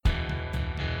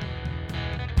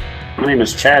My name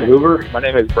is Chad Hoover. My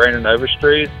name is Brandon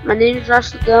Overstreet. My name is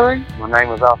Russell Dillon. My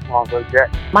name is Alfonso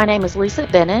Jack. My name is Lisa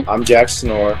Bennett. I'm Jack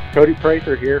Snore. Cody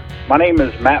Prather here. My name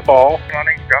is Matt Ball. My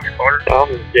name is Josh Carter. My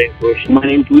name is James Bush. My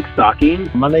name is Luke Stocking.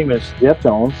 My name is Jeff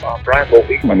Jones. Brian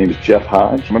Volpe. My name is Jeff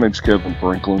Hodge. My name is Kevin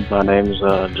Franklin. My name is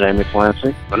Jamie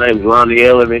Clancy. My name is Lonnie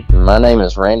Ellaby. My name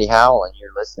is Randy Howell, and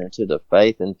you're listening to the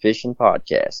Faith and Fishing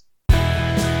Podcast.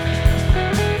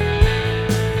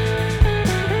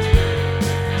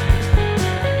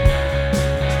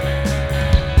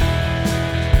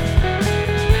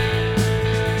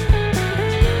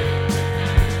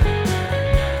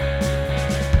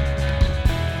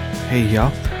 Hey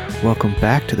y'all, welcome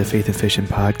back to the Faith and Fishing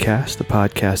Podcast, the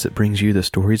podcast that brings you the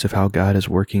stories of how God is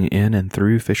working in and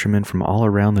through fishermen from all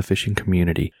around the fishing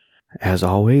community. As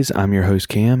always, I'm your host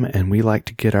Cam, and we like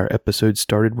to get our episodes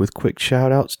started with quick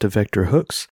shout outs to Vector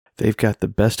Hooks. They've got the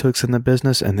best hooks in the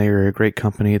business, and they are a great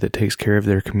company that takes care of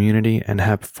their community and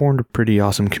have formed a pretty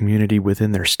awesome community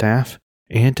within their staff.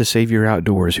 And to Savior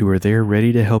Outdoors, who are there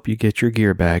ready to help you get your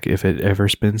gear back if it ever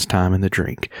spends time in the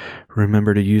drink.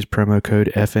 Remember to use promo code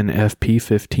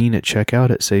FNFP15 at checkout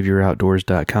at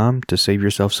SaviorOutdoors.com to save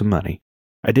yourself some money.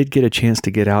 I did get a chance to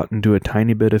get out and do a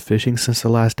tiny bit of fishing since the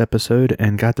last episode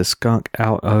and got the skunk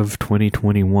out of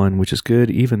 2021, which is good,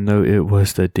 even though it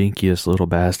was the dinkiest little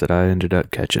bass that I ended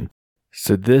up catching.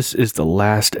 So this is the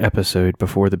last episode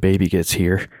before the baby gets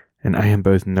here, and I am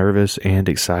both nervous and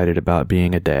excited about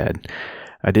being a dad.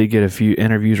 I did get a few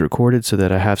interviews recorded so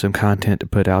that I have some content to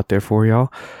put out there for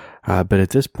y'all, but at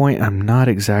this point I'm not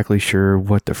exactly sure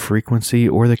what the frequency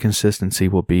or the consistency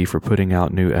will be for putting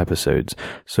out new episodes,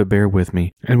 so bear with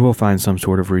me and we'll find some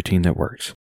sort of routine that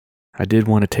works. I did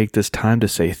want to take this time to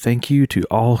say thank you to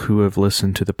all who have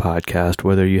listened to the podcast,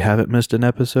 whether you haven't missed an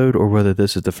episode or whether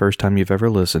this is the first time you've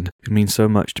ever listened. It means so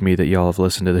much to me that y'all have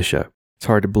listened to the show. It's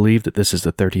hard to believe that this is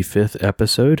the 35th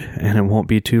episode, and it won't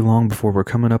be too long before we're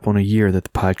coming up on a year that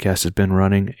the podcast has been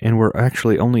running, and we're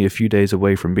actually only a few days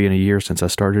away from being a year since I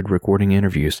started recording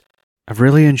interviews. I've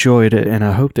really enjoyed it, and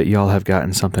I hope that y'all have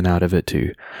gotten something out of it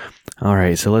too.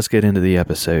 Alright, so let's get into the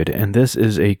episode, and this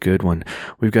is a good one.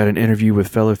 We've got an interview with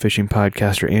fellow fishing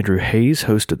podcaster Andrew Hayes,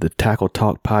 host of the Tackle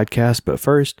Talk podcast, but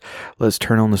first, let's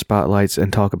turn on the spotlights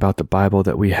and talk about the Bible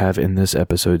that we have in this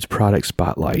episode's product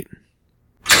spotlight.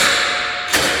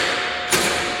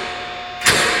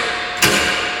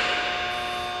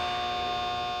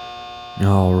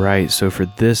 Alright, so for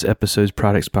this episode's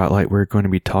product spotlight, we're going to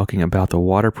be talking about the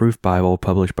Waterproof Bible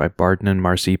published by Barden &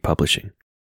 Marcy Publishing.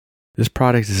 This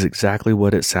product is exactly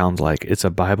what it sounds like. It's a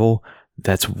Bible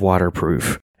that's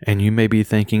waterproof. And you may be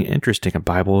thinking, interesting, a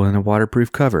Bible and a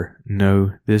waterproof cover.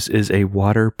 No, this is a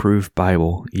waterproof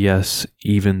Bible. Yes,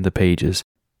 even the pages.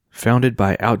 Founded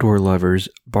by outdoor lovers,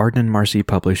 Barden & Marcy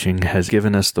Publishing has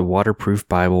given us the Waterproof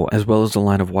Bible as well as a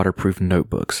line of waterproof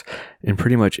notebooks. In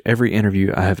pretty much every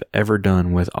interview I have ever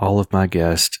done with all of my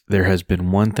guests, there has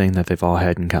been one thing that they've all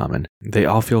had in common. They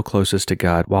all feel closest to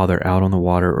God while they're out on the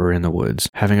water or in the woods.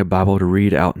 Having a Bible to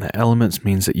read out in the elements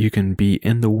means that you can be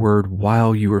in the Word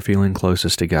while you are feeling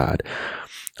closest to God.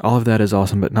 All of that is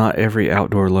awesome, but not every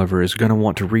outdoor lover is going to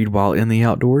want to read while in the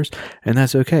outdoors, and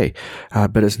that's okay.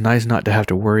 But it's nice not to have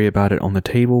to worry about it on the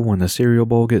table when the cereal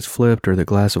bowl gets flipped or the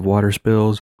glass of water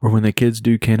spills, or when the kids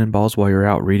do cannonballs while you're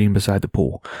out reading beside the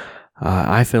pool.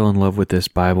 I fell in love with this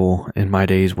Bible in my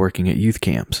days working at youth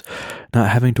camps. Not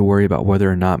having to worry about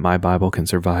whether or not my Bible can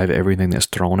survive everything that's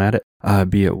thrown at it,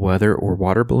 be it weather or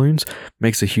water balloons,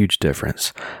 makes a huge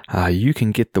difference. You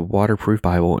can get the Waterproof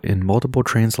Bible in multiple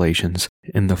translations,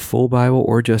 in the full Bible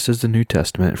or just as the New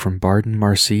Testament from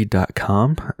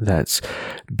bardenmarcee.com. That's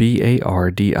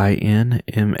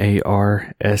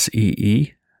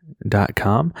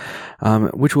BARDINMARSEE.com,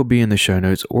 which will be in the show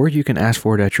notes, or you can ask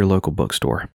for it at your local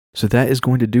bookstore. So that is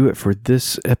going to do it for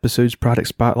this episode's product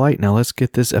spotlight. Now let's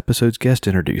get this episode's guest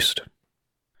introduced.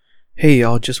 Hey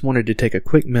y'all, just wanted to take a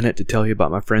quick minute to tell you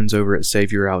about my friends over at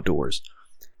Savior Outdoors.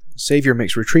 Savior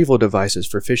makes retrieval devices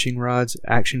for fishing rods,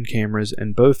 action cameras,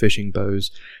 and bow fishing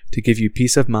bows to give you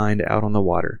peace of mind out on the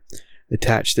water.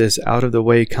 Attach this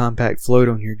out-of-the-way compact float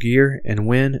on your gear, and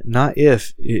when, not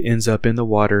if, it ends up in the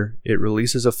water, it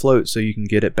releases a float so you can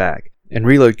get it back. And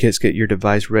reload kits get your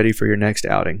device ready for your next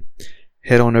outing.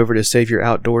 Head on over to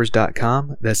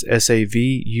SaviorOutdoors.com, that's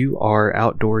SAVUR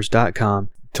Outdoors.com,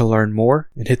 to learn more,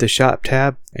 and hit the shop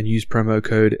tab and use promo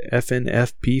code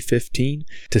FNFP15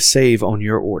 to save on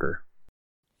your order.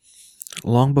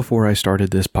 Long before I started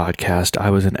this podcast,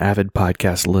 I was an avid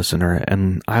podcast listener,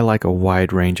 and I like a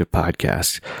wide range of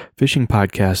podcasts. Fishing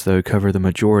podcasts, though, cover the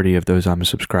majority of those I'm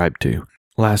subscribed to.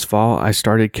 Last fall, I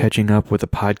started catching up with a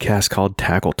podcast called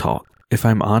Tackle Talk. If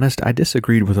I'm honest, I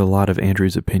disagreed with a lot of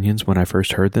Andrew's opinions when I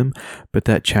first heard them, but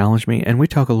that challenged me, and we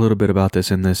talk a little bit about this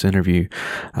in this interview,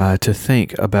 to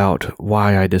think about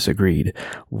why I disagreed,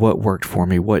 what worked for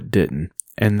me, what didn't,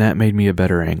 and that made me a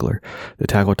better angler. The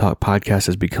Tackle Talk podcast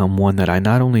has become one that I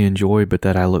not only enjoy, but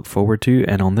that I look forward to,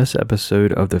 and on this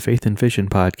episode of the Faith in Fishing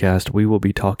podcast, we will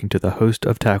be talking to the host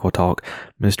of Tackle Talk,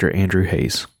 Mr. Andrew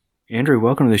Hayes. Andrew,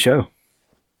 welcome to the show.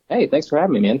 Hey, thanks for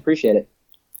having me, man. Appreciate it.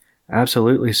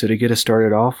 Absolutely. So to get us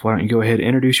started off, why don't you go ahead and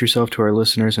introduce yourself to our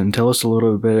listeners and tell us a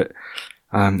little bit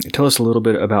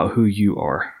about who you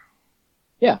are.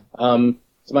 Yeah. So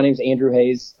my name's Andrew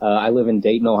Hayes. I live in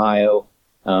Dayton, Ohio.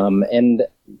 And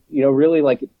really,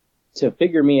 like, to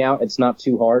figure me out, it's not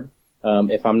too hard.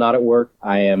 If I'm not at work,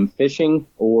 I am fishing,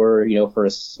 or, for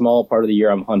a small part of the year,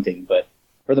 I'm hunting. But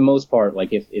for the most part,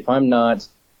 like, if I'm not,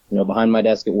 behind my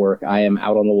desk at work, I am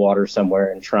out on the water somewhere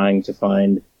and trying to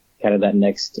find kind of that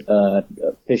next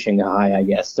fishing high, I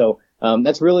guess. So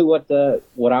that's really what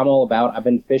I'm all about. I've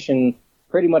been fishing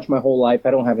pretty much my whole life.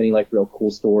 I don't have any like real cool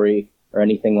story or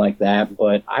anything like that,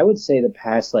 but I would say the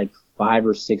past like 5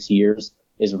 or 6 years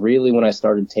is really when I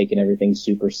started taking everything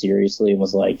super seriously and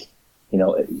was like,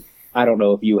 I don't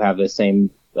know if you have the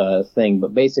same thing,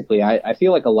 but basically I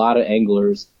feel like a lot of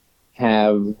anglers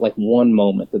have like one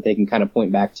moment that they can kind of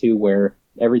point back to where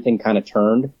everything kind of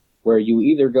turned, where you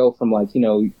either go from like,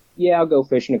 I'll go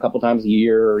fishing a couple times a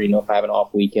year, or, if I have an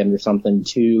off weekend or something,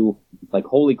 to like,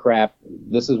 holy crap,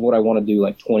 this is what I want to do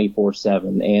like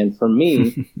 24/7. And for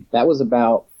me, that was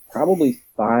about probably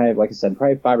 5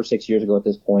 or 6 years ago at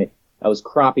this point. I was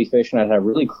crappie fishing. I had a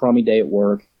really crummy day at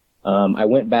work. I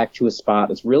went back to a spot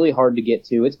that's really hard to get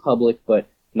to. It's public, but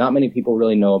not many people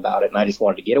really know about it. And I just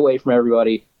wanted to get away from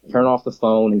everybody, turn off the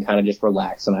phone, and kind of just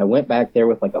relax. And I went back there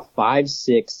with like a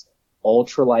 5.6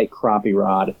 ultralight crappie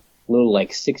rod, little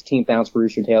like 16th ounce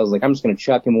rooster tails. Like, I'm just going to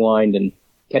chuck and wind and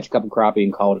catch a couple crappie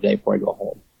and call it a day before I go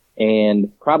home.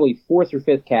 And probably 4th or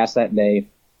 5th cast that day,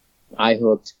 I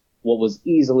hooked what was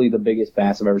easily the biggest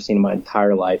bass I've ever seen in my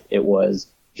entire life. It was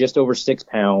just over 6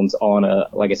 pounds on a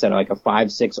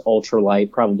 5.6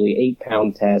 ultralight, probably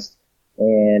 8-pound test.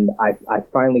 And I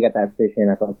finally got that fish in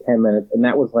after like 10 minutes, and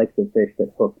that was like the fish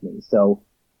that hooked me. So,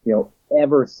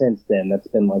 ever since then, that's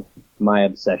been like my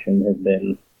obsession has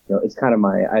been, it's kind of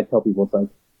I tell people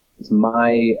it's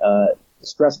my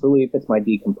stress relief, it's my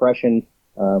decompression.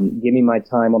 Give me my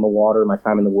time on the water, my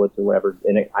time in the woods or whatever,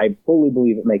 and I fully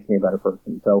believe it makes me a better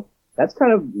person. So that's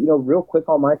kind of, real quick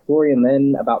on my story. And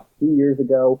then about 2 years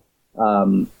ago,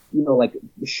 like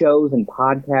shows and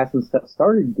podcasts and stuff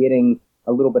started getting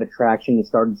a little bit of traction. You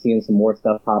started seeing some more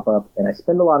stuff pop up, and I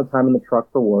spend a lot of time in the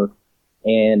truck for work.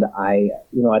 And I'd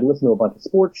listen to a bunch of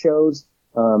sports shows.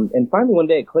 And finally one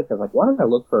day it clicked. I was like, why don't I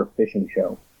look for a fishing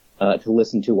show to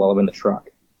listen to while I'm in the truck?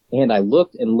 And I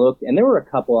looked, and there were a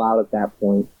couple out at that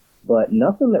point, but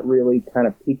nothing that really kind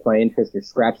of piqued my interest or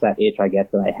scratched that itch, I guess,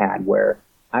 that I had, where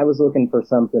I was looking for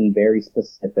something very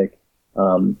specific,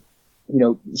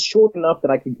 short enough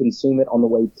that I could consume it on the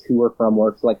way to or from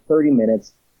work. So like 30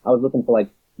 minutes. I was looking for like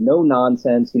no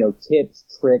nonsense, tips,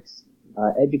 tricks,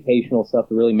 educational stuff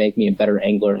to really make me a better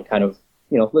angler, and kind of,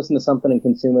 listen to something and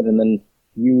consume it and then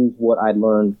use what I'd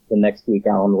learned the next week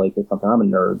out on the lake or something. I'm a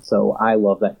nerd, so I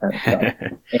love that kind of stuff.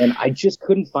 And I just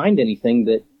couldn't find anything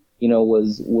that,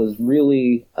 was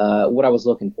really what I was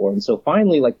looking for. And so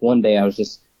finally, like one day I was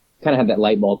just kind of had that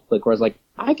light bulb click where I was like,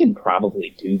 I can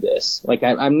probably do this. Like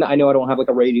I know I don't have like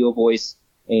a radio voice,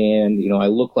 and, I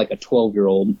look like a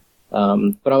 12-year-old.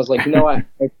 But I was like,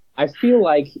 I feel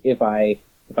like if I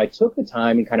took the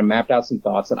time and kind of mapped out some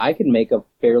thoughts, that I could make a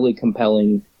fairly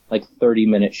compelling, like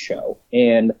 30-minute show.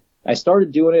 And I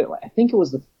started doing it. I think it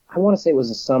was I want to say it was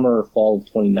the summer or fall of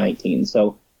 2019.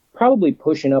 So probably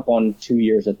pushing up on 2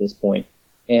 years at this point.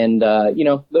 And, you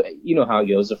know how it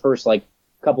goes. The first like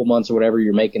couple months or whatever,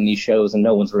 you're making these shows and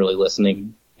no one's really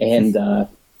listening. And,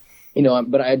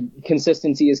 but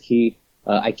consistency is key.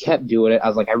 I kept doing it. I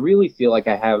was like, I really feel like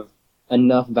I have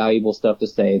enough valuable stuff to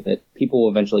say that people will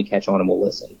eventually catch on and will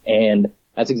listen. And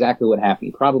that's exactly what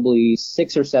happened. Probably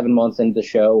 6 or 7 months into the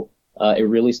show, it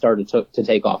really started to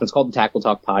take off. It's called the Tackle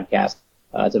Talk podcast.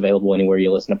 It's available anywhere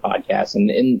you listen to podcasts.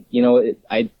 And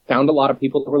I found a lot of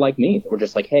people that were like me, that were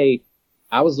just like, hey,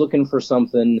 I was looking for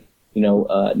something,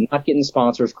 not getting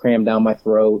sponsors crammed down my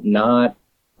throat, not,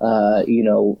 5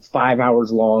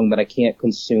 hours long that I can't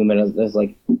consume. And I was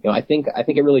like, I think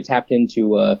it really tapped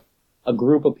into a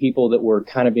group of people that were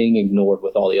kind of being ignored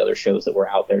with all the other shows that were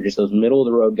out there, just those middle of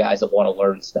the road guys that want to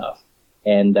learn stuff.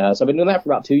 And so I've been doing that for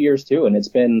about 2 years too, and it's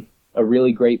been a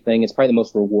really great thing. It's probably the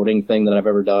most rewarding thing that I've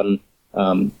ever done.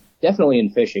 Definitely in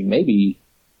fishing, maybe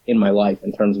in my life,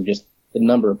 in terms of just the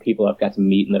number of people I've got to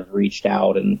meet and that have reached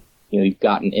out and, you've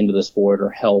gotten into the sport or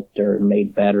helped or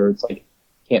made better. It's like,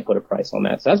 can't put a price on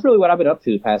that. So that's really what I've been up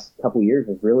to the past couple of years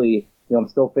is really, I'm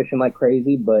still fishing like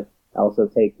crazy, but I also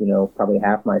take, probably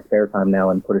half my spare time now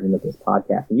and put it into this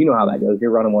podcast. And you know how that goes.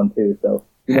 You're running one too. So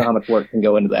you know how much work can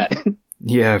go into that.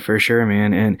 Yeah, for sure,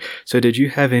 man. And so did you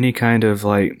have any kind of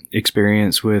like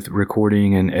experience with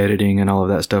recording and editing and all of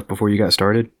that stuff before you got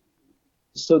started?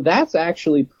 So that's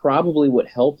actually probably what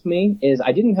helped me is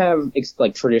I didn't have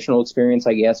like traditional experience,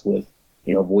 I guess, with,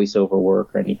 voiceover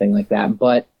work or anything like that.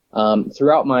 But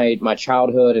throughout my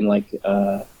childhood and like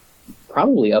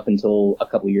probably up until a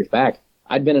couple of years back,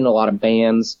 I'd been in a lot of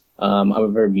bands. I'm a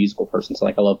very musical person, so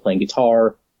like I love playing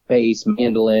guitar, bass,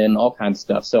 mandolin, all kinds of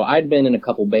stuff. So I'd been in a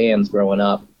couple bands growing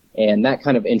up, and that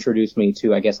kind of introduced me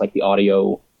to, I guess, like the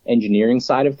audio engineering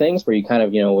side of things, where you kind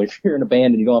of, if you're in a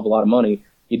band and you don't have a lot of money,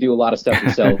 you do a lot of stuff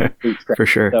yourself. For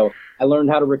sure. So I learned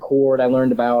how to record. I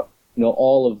learned about,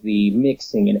 all of the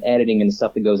mixing and editing and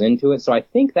stuff that goes into it. So I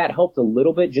think that helped a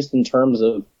little bit just in terms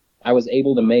of I was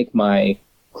able to make my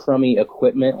crummy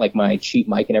equipment, like my cheap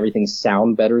mic and everything,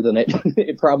 sound better than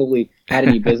it probably had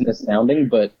any business sounding.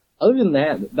 But other than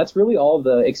that, that's really all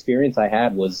the experience I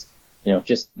had was,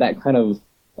 just that kind of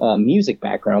music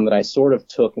background that I sort of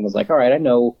took and was like, all right, I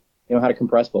know, how to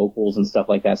compress vocals and stuff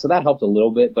like that. So that helped a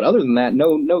little bit. But other than that,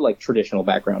 no like traditional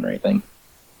background or anything.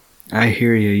 I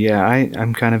hear you. Yeah,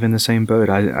 I'm kind of in the same boat.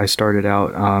 I started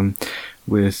out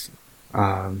with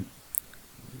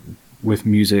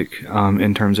music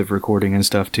in terms of recording and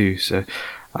stuff too. So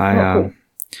cool.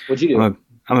 What'd you do?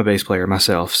 I'm a bass player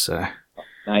myself. So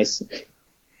nice.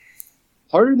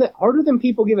 Harder than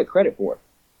people give it credit for.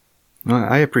 Well,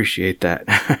 I appreciate that.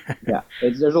 Yeah,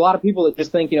 there's a lot of people that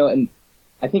just think, and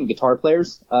I think guitar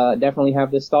players definitely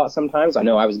have this thought sometimes. I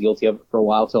know I was guilty of it for a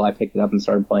while till I picked it up and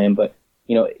started playing, but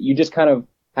you just kind of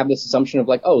have this assumption of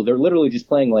like, oh, they're literally just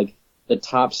playing like the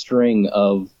top string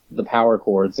of the power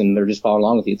chords and they're just following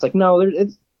along with you. It's like, no,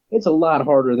 it's a lot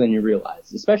harder than you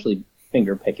realize, especially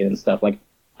finger picking and stuff. Like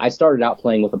I started out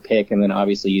playing with a pick, and then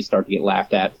obviously you start to get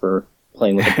laughed at for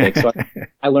playing with a pick. So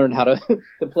I learned how to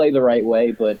play the right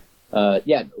way, but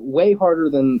yeah, way harder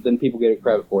than people get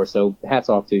credit for. So hats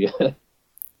off to you.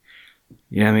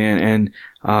 Yeah, man,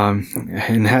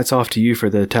 and hats off to you for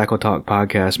the Tackle Talk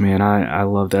podcast, man. I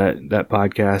love that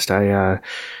podcast.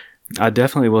 I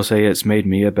definitely will say it's made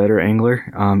me a better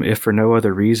angler, if for no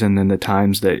other reason than the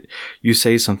times that you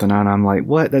say something and I'm like,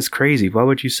 what? That's crazy. Why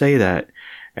would you say that?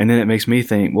 And then it makes me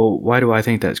think, well, why do I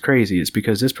think that's crazy? It's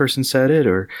because this person said it,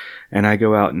 and I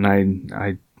go out and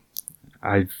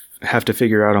I have to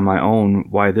figure out on my own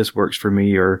why this works for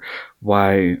me, or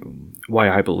why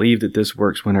I believe that this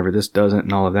works whenever this doesn't,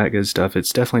 and all of that good stuff.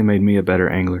 It's definitely made me a better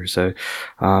angler. So,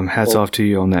 hats off to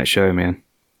you on that show, man.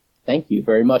 Thank you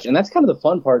very much. And that's kind of the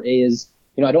fun part is,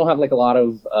 I don't have like a lot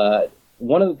of,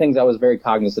 one of the things I was very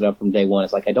cognizant of from day one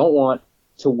is like, I don't want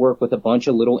to work with a bunch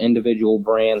of little individual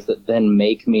brands that then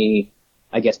make me,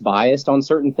 I guess, biased on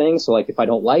certain things. So like if I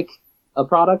don't like a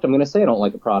product, I'm going to say I don't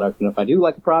like a product. And if I do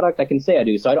like a product, I can say I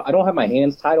do. So I don't have my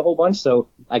hands tied a whole bunch. So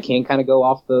I can kind of go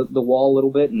off the wall a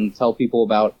little bit and tell people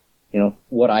about,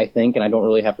 what I think. And I don't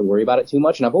really have to worry about it too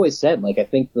much. And I've always said, like, I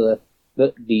think the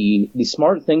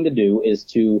smart thing to do is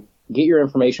to get your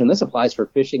information. This applies for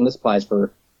fishing. This applies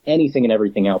for anything and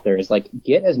everything out there, is like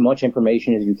get as much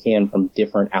information as you can from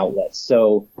different outlets.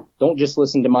 So don't just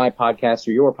listen to my podcast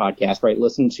or your podcast, right?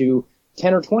 Listen to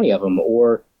 10 or 20 of them,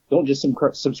 or don't just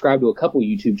subscribe to a couple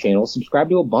YouTube channels, subscribe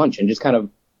to a bunch, and just kind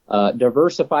of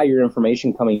diversify your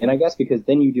information coming in, I guess, because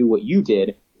then you do what you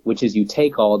did, which is you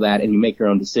take all of that and you make your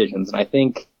own decisions. And I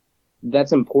think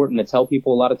that's important to tell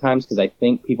people a lot of times, because I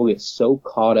think people get so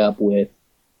caught up with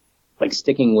like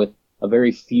sticking with a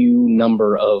very few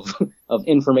number of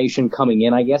information coming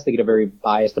in. I guess they get a very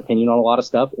biased opinion on a lot of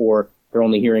stuff, or they're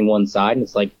only hearing one side. And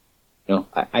it's like,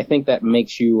 I think that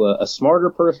makes you a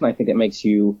smarter person. I think it makes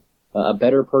you a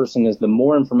better person, is the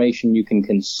more information you can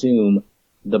consume,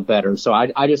 the better. So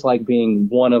I just like being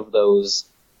one of those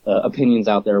opinions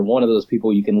out there, one of those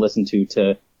people you can listen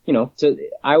to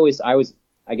I always,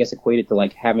 I guess, equate it to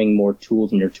like having more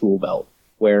tools in your tool belt,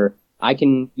 where I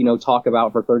can, talk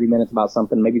about for 30 minutes about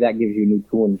something. Maybe that gives you a new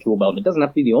tool in your tool belt. It doesn't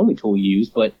have to be the only tool you use,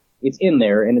 but it's in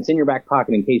there and it's in your back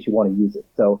pocket in case you want to use it.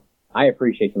 So I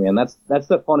appreciate you, man. That's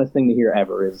the funnest thing to hear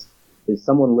ever is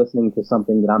someone listening to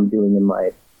something that I'm doing in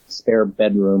my spare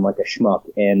bedroom like a schmuck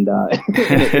and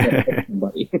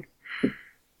everybody.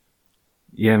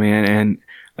 Yeah, man. And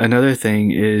another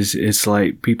thing is, it's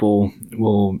like people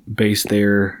will base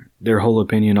their whole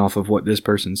opinion off of what this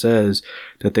person says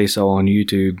that they saw on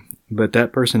YouTube. But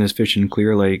that person is fishing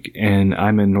Clear Lake, and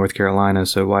I'm in North Carolina,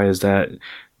 so why is that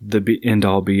the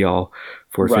end-all be-all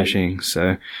for Right. fishing?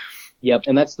 So, Yep,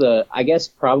 and that's I guess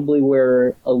probably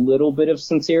where a little bit of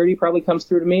sincerity probably comes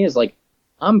through to me is like,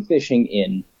 I'm fishing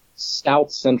in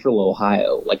South Central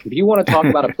Ohio. Like, if you want to talk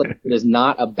about a place that is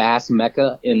not a bass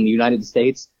mecca in the United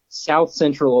States, South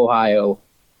Central Ohio,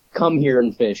 come here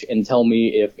and fish and tell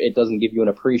me if it doesn't give you an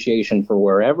appreciation for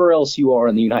wherever else you are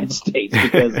in the United States.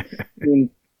 Because, I mean,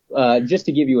 just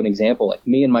to give you an example, like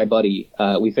me and my buddy,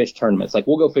 we fish tournaments. Like,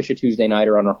 we'll go fish a Tuesday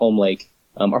nighter on our home lake.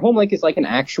 Our home lake is like an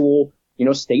actual,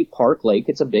 state park lake.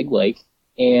 It's a big lake.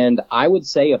 And I would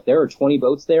say if there are 20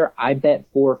 boats there, I bet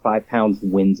 4 or 5 pounds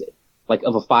wins it. Like,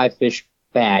 of a 5-fish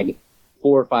bag,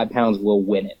 4 or 5 pounds will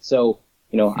win it. So,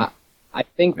 I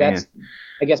think that's,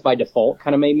 I guess by default,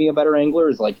 kind of made me a better angler.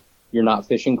 Is like, you're not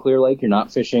fishing Clear Lake, you're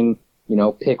not fishing,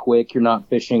 Pickwick, you're not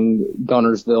fishing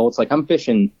Gunnersville. It's like, I'm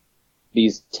fishing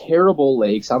these terrible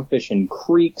lakes, I'm fishing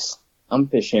creeks, I'm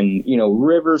fishing,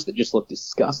 rivers that just look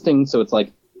disgusting. So it's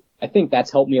like, I think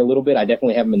that's helped me a little bit. I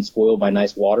definitely haven't been spoiled by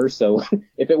nice water. So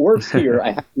if it works here,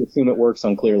 I have to assume it works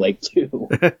on Clear Lake too.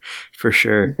 for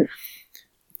sure.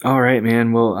 All right,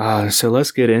 man. Well, so let's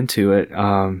get into it.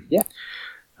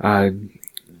 Yeah.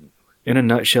 In a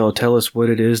nutshell, tell us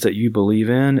what it is that you believe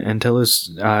in, and tell us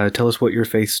what your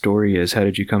faith story is. How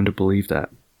did you come to believe that?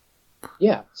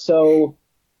 Yeah. So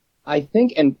I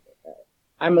think, and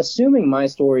I'm assuming my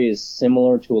story is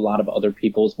similar to a lot of other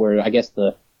people's, where I guess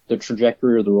the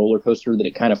trajectory or the roller coaster that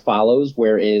it kind of follows,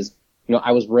 whereas,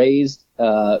 I was raised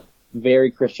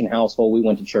very Christian household. We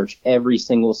went to church every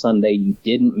single Sunday. You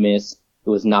didn't miss. It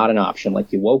was not an option.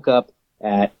 Like, you woke up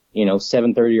at,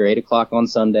 7:30 or 8 o'clock on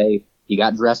Sunday. You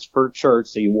got dressed for church,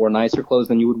 so you wore nicer clothes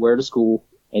than you would wear to school.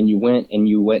 And you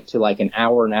went to like an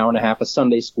hour and a half of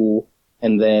Sunday school.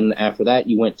 And then after that,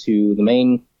 you went to the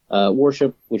main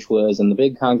worship, which was in the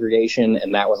big congregation.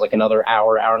 And that was like another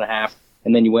hour and a half.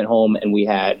 And then you went home and we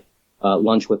had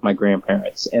lunch with my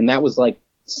grandparents. And that was like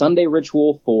Sunday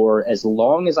ritual for as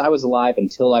long as I was alive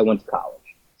until I went to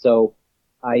college. So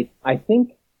I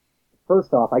think,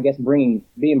 first off, I guess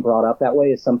being brought up that way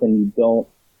is something you don't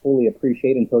fully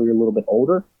appreciate until you're a little bit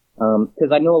older.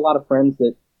 Because I know a lot of friends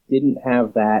that didn't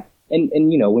have that. And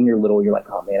when you're little, you're like,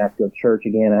 oh man, I have to go to church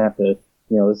again. I have to,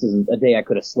 this is a day I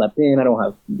could have slept in. I don't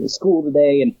have school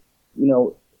today. And,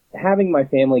 having my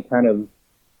family kind of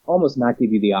almost not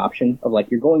give you the option of like,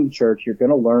 you're going to church, you're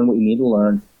going to learn what you need to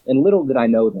learn. And little did I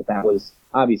know that was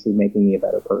obviously making me a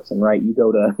better person, right? You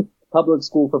go to public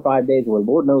school for 5 days where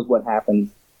Lord knows what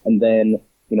happens. And then,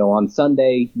 on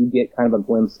Sunday, you get kind of a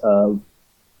glimpse of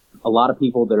a lot of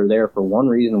people that are there for one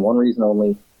reason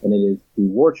only, and it is to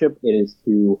worship. It is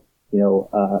to,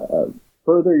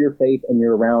 further your faith, and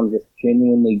you're around just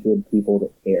genuinely good people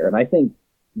that care. And I think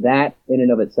that in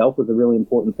and of itself was a really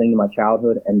important thing in my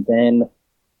childhood. And then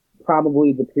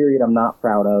probably the period I'm not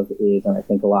proud of is, and I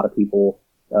think a lot of people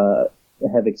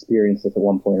have experienced this at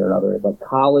one point or another, but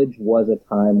college was a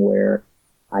time where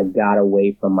I got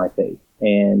away from my faith.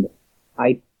 And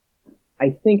I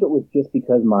think it was just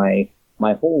because my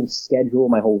whole schedule,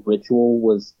 my whole ritual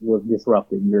was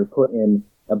disrupted. You're put in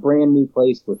a brand new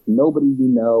place with nobody you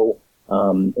know,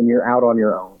 and you're out on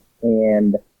your own.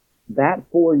 And that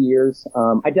 4 years,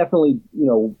 I definitely,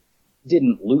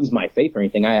 didn't lose my faith or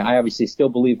anything. I obviously still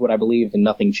believed what I believed and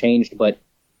nothing changed, but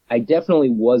I definitely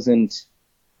wasn't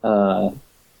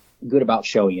good about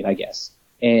showing it, I guess.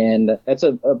 And that's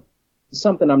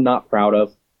something I'm not proud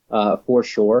of, for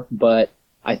sure. But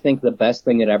I think the best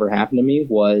thing that ever happened to me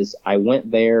was I went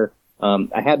there,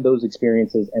 I had those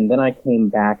experiences, and then I came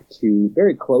back to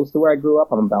very close to where I grew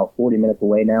up. I'm about 40 minutes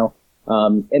away now.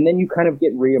 And then you kind of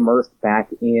get re-immersed back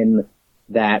in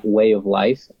that way of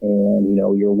life, and,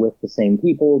 you're with the same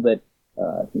people that,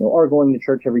 are going to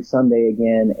church every Sunday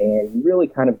again, and you really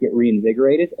kind of get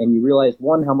reinvigorated, and you realize,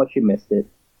 one, how much you missed it,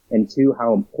 and two,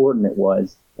 how important it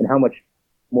was, and how much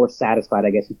more satisfied, I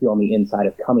guess, you feel on the inside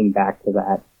of coming back to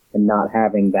that and not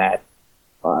having that,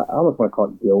 I almost want to call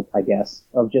it guilt, I guess,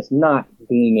 of just not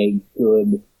being a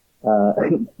good,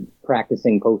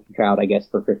 practicing poster child, I guess,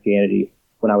 for Christianity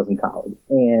when I was in college.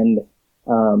 And,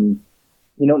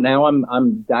 now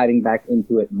I'm diving back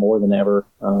into it more than ever.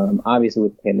 Obviously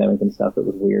with the pandemic and stuff, it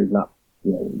was weird. Not,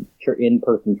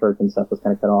 in-person church and stuff was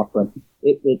kind of cut off, but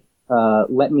it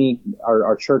let me,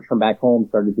 our church from back home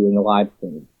started doing a live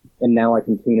stream. And now I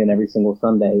can tune in every single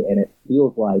Sunday, and it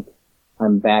feels like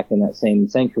I'm back in that same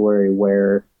sanctuary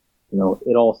where,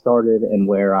 it all started, and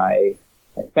where I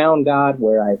found God,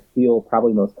 where I feel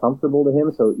probably most comfortable to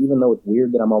Him. So even though it's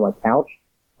weird that I'm on my couch,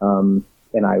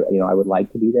 and I would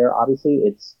like to be there, obviously,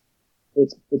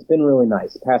 it's been really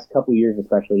nice. The past couple of years,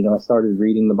 especially, I started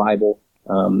reading the Bible.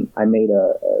 I made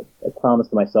a promise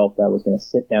to myself that I was going to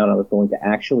sit down. I was going to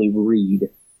actually read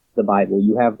the Bible.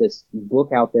 You have this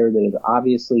book out there that is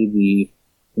obviously the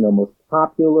most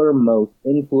popular, most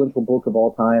influential book of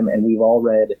all time, and we've all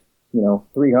read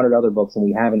 300 other books, and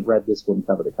we haven't read this one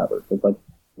cover to cover. So it's like,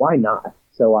 why not?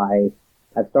 So I've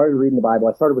started reading the Bible.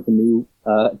 I started with the New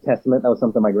Testament. That was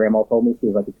something my grandma told me. She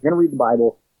was like, if you're going to read the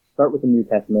Bible, start with the New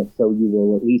Testament so you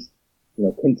will at least,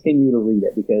 continue to read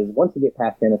it. Because once you get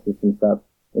past Genesis and stuff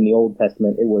in the Old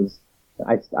Testament,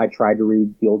 I tried to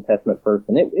read the Old Testament first,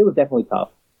 and it was definitely tough.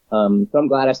 So I'm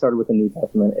glad I started with the New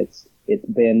Testament. It's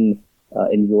been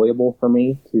enjoyable for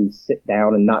me to sit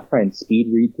down and not try and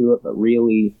speed read through it, but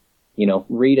really,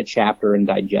 read a chapter and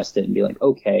digest it and be like,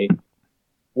 okay,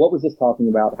 what was this talking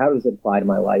about? How does it apply to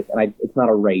my life? And it's not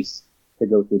a race to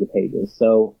go through the pages.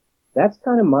 So that's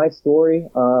kind of my story.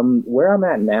 Where I'm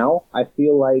at now, I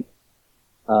feel like,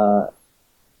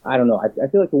 I don't know. I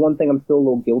feel like the one thing I'm still a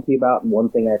little guilty about, and one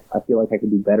thing I feel like I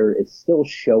could do better, is still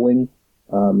showing,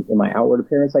 in my outward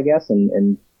appearance, I guess,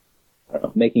 and I don't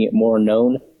know, making it more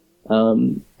known,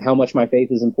 how much my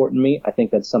faith is important to me. I think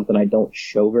that's something I don't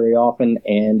show very often,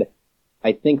 and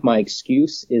I think my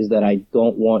excuse is that I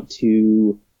don't want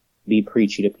to be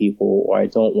preachy to people, or I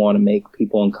don't want to make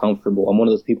people uncomfortable. I'm one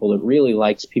of those people that really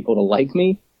likes people to like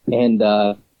me, and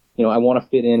I want to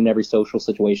fit in every social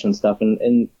situation and stuff,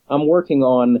 and I'm working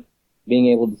on being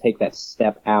able to take that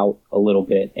step out a little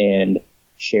bit and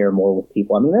share more with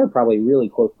people. I mean, there are probably really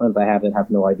close friends I have that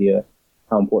have no idea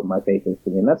how important my faith is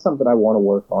to me, and that's something I want to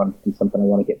work on and something I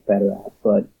want to get better at.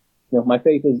 But my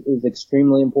faith is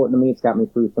extremely important to me. It's got me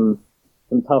through some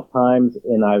tough times,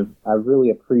 and I've really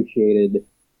appreciated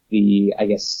the, I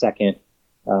guess, second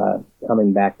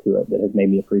coming back to it that has made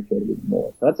me appreciate it even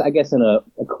more. So that's, I guess, in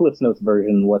a Cliff's Notes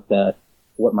version, what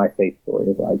my faith story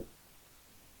is like.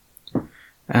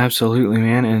 Absolutely,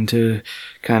 man. And to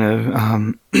kind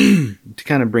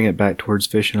of bring it back towards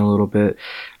fishing a little bit,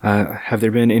 have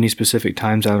there been any specific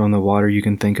times out on the water you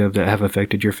can think of that have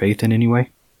affected your faith in any way?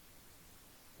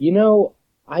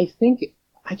 I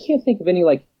can't think of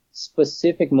any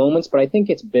specific moments, but I think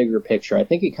it's bigger picture. I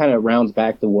think it kind of rounds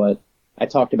back to what I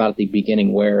talked about at the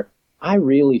beginning, where I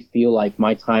really feel like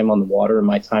my time on the water and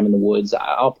my time in the woods,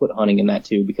 I'll put hunting in that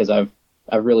too, because I've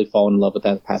really fallen in love with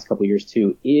that the past couple of years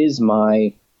too, is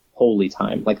my holy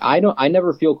time. I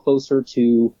never feel closer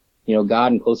to,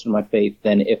 God and closer to my faith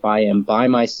than if I am by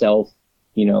myself,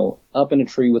 up in a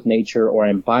tree with nature, or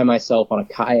I'm by myself on a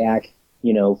kayak,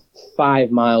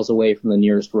 5 miles away from the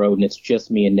nearest road, and it's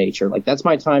just me and nature. That's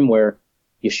my time where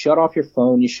you shut off your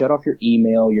phone, you shut off your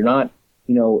email, you're not,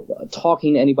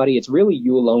 talking to anybody. It's really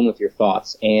you alone with your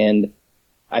thoughts. And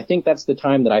I think that's the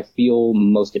time that I feel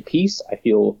most at peace. I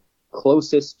feel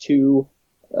closest to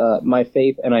my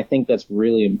faith, and I think that's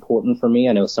really important for me.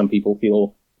 I know some people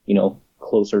feel,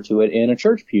 closer to it in a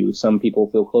church pew. Some people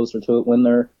feel closer to it when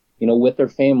they're, with their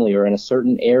family or in a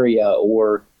certain area,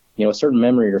 or a certain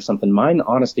memory or something. Mine,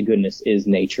 honest to goodness, is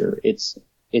nature. It's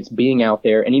being out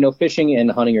there, and fishing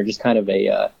and hunting are just kind of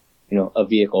a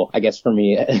vehicle, I guess, for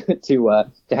me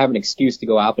to have an excuse to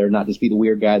go out there and not just be the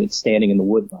weird guy that's standing in the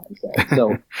woods by himself.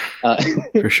 So,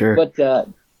 for sure. But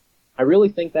I really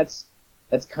think that's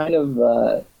kind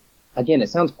of, again, it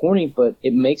sounds corny, but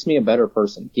it makes me a better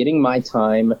person. Getting my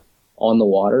time on the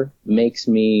water makes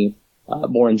me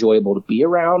more enjoyable to be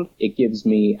around. It gives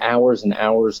me hours and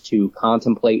hours to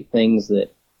contemplate things that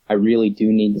I really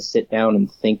do need to sit down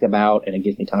and think about, and it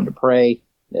gives me time to pray,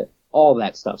 all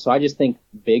that stuff. So I just think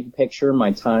big picture,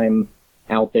 my time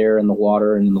out there in the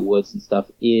water and in the woods and stuff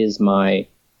is my,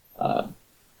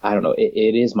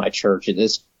 it is my church. It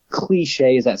is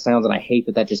cliche as that sounds, and I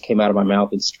hate that just came out of my mouth.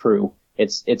 It's true.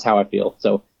 It's how I feel.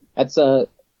 So that's,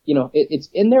 it's,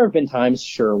 and there have been times,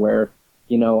 sure, where,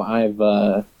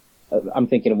 I'm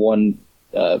thinking of one,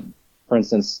 for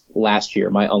instance, last year,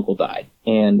 my uncle died,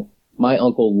 and my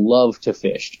uncle loved to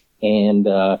fish. And,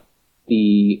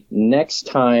 the next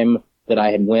time that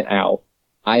I had went out,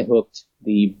 I hooked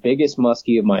the biggest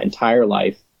muskie of my entire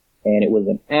life, and it was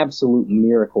an absolute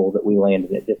miracle that we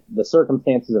landed it. The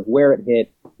circumstances of where it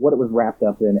hit, what it was wrapped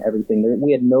up in, everything.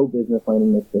 We had no business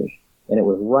landing this fish, and it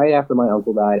was right after my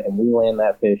uncle died, and we landed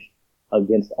that fish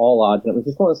against all odds. And it was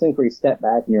just one of those things where you step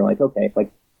back and you're like, okay,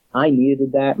 I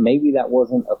needed that. Maybe that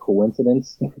wasn't a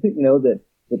coincidence,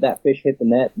 that fish hit the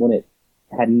net when it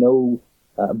had no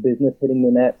business hitting the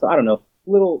net. So I don't know,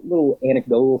 little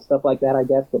anecdotal stuff like that, I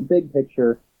guess. But big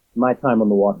picture, my time on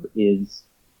the water is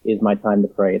my time to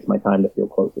pray. It's my time to feel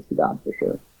closest to God, for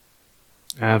sure.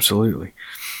 Absolutely.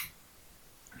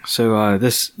 So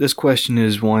this question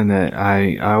is one that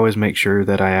I always make sure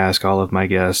that I ask all of my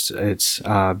guests. It's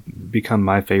become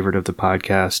my favorite of the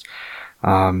podcast.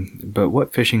 But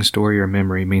what fishing story or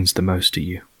memory means the most to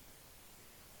you?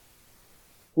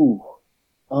 Ooh.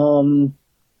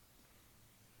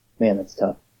 Man, that's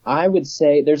tough. I would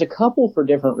say there's a couple for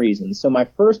different reasons. So my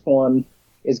first one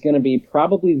is going to be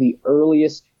probably the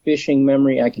earliest fishing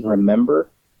memory I can remember.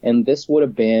 And this would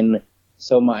have been,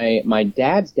 so my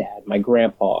dad's dad, my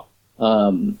grandpa,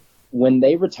 when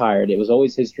they retired, it was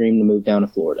always his dream to move down to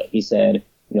Florida. He said,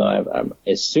 I'm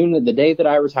as soon as the day that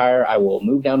I retire, I will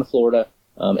move down to Florida,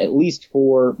 at least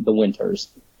for the winters.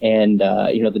 And,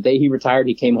 the day he retired,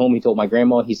 he came home, he told my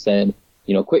grandma, he said,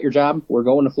 quit your job, we're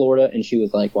going to Florida. And she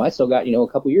was like, well, I still got, a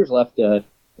couple years left,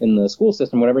 in the school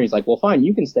system, whatever. He's like, well, fine,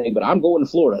 you can stay, but I'm going to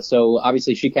Florida. So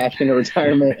obviously she cashed in her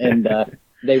retirement and,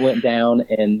 they went down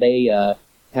and they,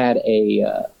 had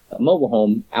a mobile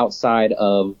home outside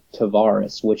of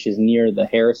Tavares, which is near the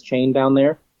Harris chain down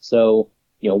there. So,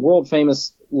 world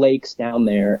famous lakes down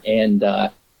there. And,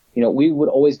 we would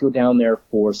always go down there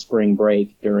for spring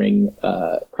break during,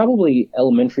 probably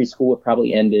elementary school. It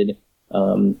probably ended,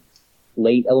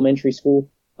 late elementary school.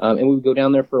 And we would go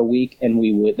down there for a week and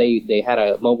they had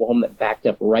a mobile home that backed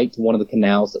up right to one of the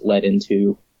canals that led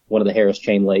into one of the Harris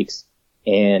chain lakes.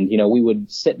 And, we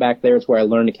would sit back there. It's where I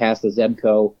learned to cast the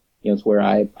Zebco. It's where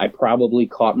I probably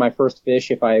caught my first fish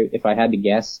if I had to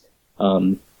guess.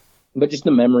 But just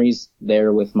the memories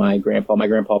there with my grandpa. My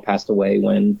grandpa passed away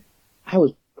when I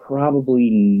was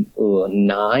probably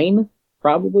 9,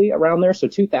 probably around there. So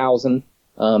 2000,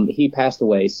 he passed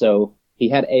away. So he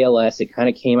had ALS. It kind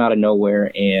of came out of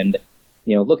nowhere. And,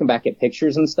 looking back at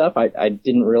pictures and stuff, I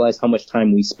didn't realize how much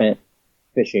time we spent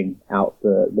fishing out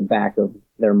the back of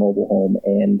their mobile home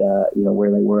and,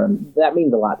 where they were. And that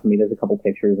means a lot to me. There's a couple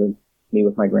pictures of me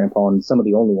with my grandpa, and some of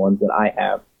the only ones that I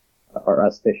have are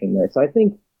us fishing there. So I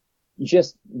think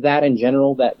just that in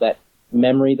general, that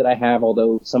memory that I have,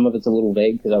 although some of it's a little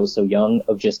vague because I was so young,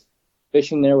 of just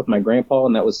fishing there with my grandpa.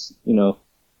 And that was,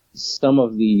 some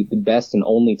of the best and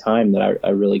only time that I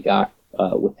really got,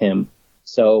 with him.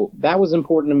 So that was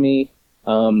important to me.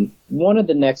 One of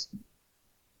the next,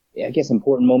 I guess,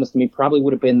 important moments to me probably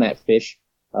would have been that fish,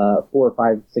 4 or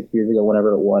 5, 6 years ago,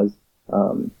 whenever it was,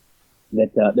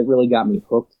 that really got me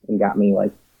hooked and got me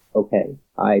like, okay,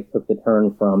 I took the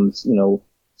turn from,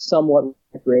 somewhat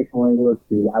recreational angler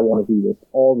to I want to do this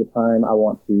all the time. I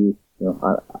want to,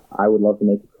 I would love to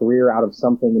make a career out of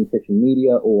something in fishing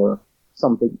media or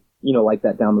something, like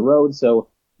that down the road. So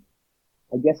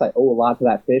I guess I owe a lot to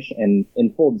that fish, and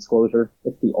in full disclosure,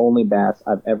 it's the only bass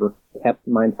I've ever kept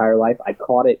my entire life. I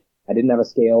caught it. I didn't have a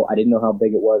scale. I didn't know how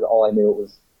big it was. All I knew it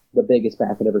was the biggest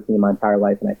bass I'd ever seen in my entire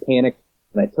life, and I panicked,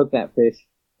 and I took that fish,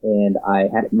 and I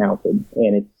had it mounted,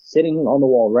 and it's sitting on the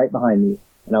wall right behind me,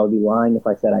 and I would be lying if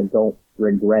I said I don't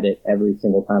regret it every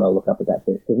single time I look up at that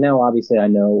fish. Because now, obviously, I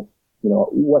know,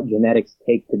 what genetics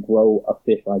take to grow a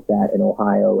fish like that in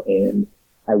Ohio, and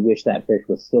I wish that fish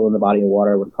was still in the body of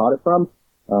water I would have caught it from.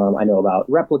 I know about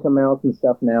replica mounts and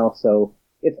stuff now, so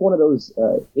it's one of those,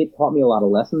 it taught me a lot of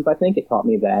lessons, I think. It taught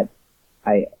me that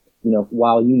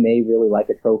while you may really like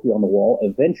a trophy on the wall,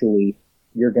 eventually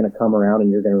you're going to come around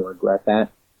and you're going to regret that.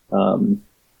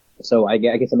 So I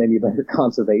guess I may be a better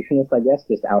conservationist, I guess,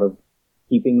 just out of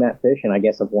keeping that fish. And I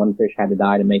guess if one fish had to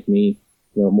die to make me,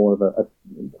 more of a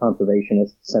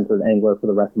conservationist-centered angler for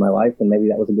the rest of my life, then maybe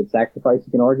that was a good sacrifice,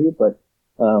 you can argue. But,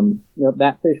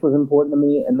 that fish was important to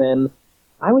me. And then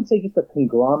I would say just a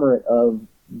conglomerate of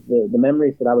the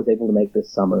memories that I was able to make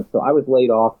this summer. So I was laid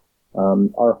off.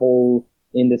 Our whole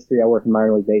industry, I work in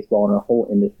minor league baseball, and our whole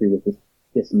industry was just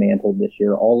dismantled this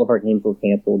year. All of our games were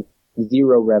canceled,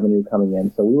 0 revenue coming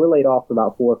in. So we were laid off for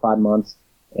about 4 or 5 months.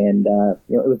 And,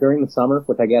 it was during the summer,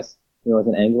 which I guess, as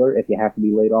an angler, if you have to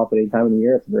be laid off at any time of the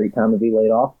year, it's a great time to be laid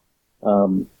off.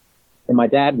 And my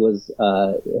dad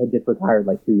had just retired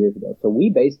like 2 years ago. So we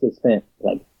basically spent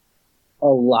like a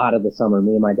lot of the summer,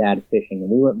 me and my dad, fishing. And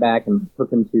we went back and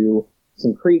took him to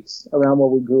some creeks around where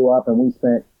we grew up, and we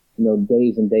spent,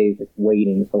 days and days just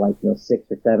waiting for like,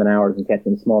 6 or 7 hours and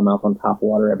catching smallmouth on top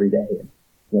water every day.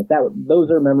 And, those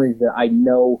are memories that I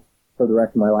know for the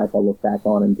rest of my life I'll look back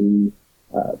on and be,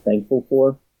 thankful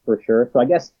for sure. So I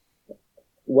guess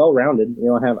well-rounded,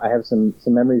 I have some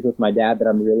memories with my dad that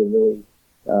I'm really, really,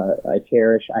 I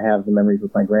cherish. I have the memories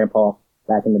with my grandpa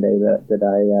back in the day that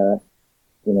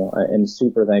I am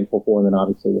super thankful for. And then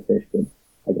obviously the fish could,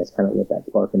 I guess, kind of lit that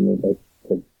spark in me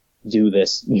to do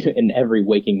this in every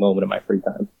waking moment of my free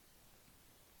time.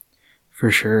 For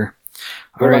sure.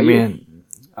 All right, man.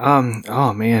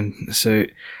 Oh man. So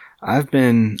I've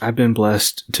been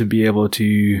blessed to be able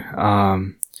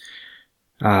to,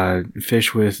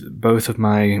 fish with both of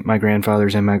my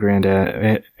grandfathers and my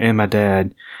granddad and my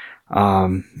dad.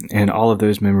 And all of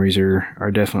those memories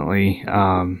are definitely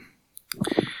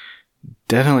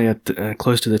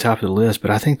close to the top of the list.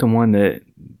 But I think the one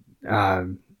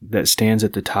that stands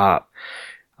at the top.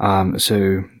 I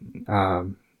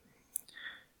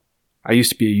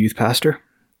used to be a youth pastor,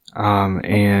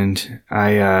 and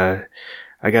I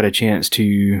got a chance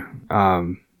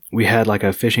to, we had like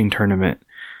a fishing tournament,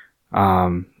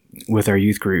 with our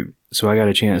youth group. So I got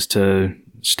a chance to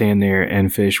stand there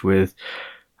and fish with,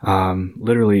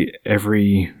 literally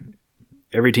every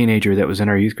teenager that was in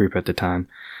our youth group at the time.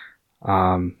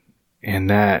 And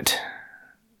that,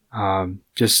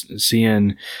 just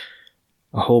seeing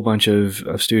a whole bunch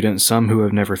of students, some who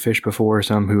have never fished before,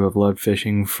 some who have loved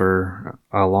fishing for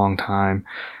a long time,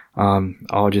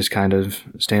 all just kind of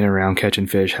standing around catching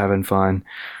fish, having fun.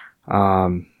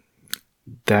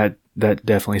 That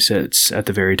definitely sits at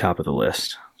the very top of the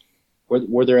list.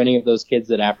 Were there any of those kids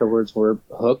that afterwards were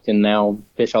hooked and now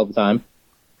fish all the time?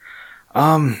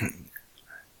 I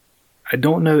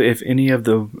don't know if any of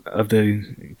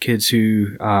the kids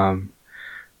who,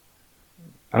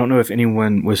 I don't know if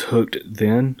anyone was hooked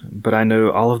then, but I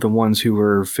know all of the ones who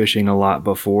were fishing a lot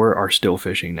before are still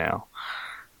fishing now.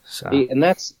 So. And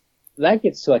that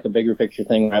gets to like a bigger picture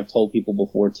thing. I've told people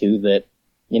before too that,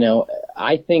 you know,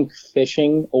 I think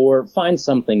fishing, or find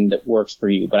something that works for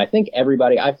you, but I think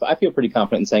everybody, I feel pretty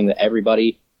confident in saying that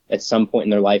everybody at some point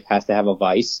in their life has to have a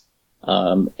vice.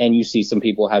 And you see some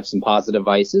people have some positive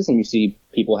vices, and you see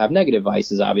people have negative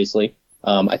vices, obviously.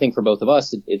 I think for both of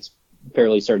us, it's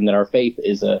fairly certain that our faith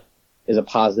is a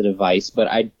positive vice, but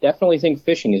I definitely think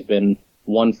fishing has been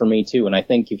one for me too. And I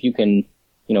think if you can,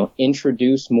 you know,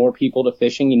 introduce more people to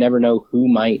fishing, you never know who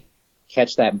might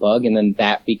catch that bug, and then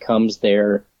that becomes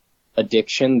their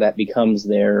addiction, that becomes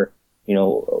their, you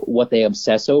know, what they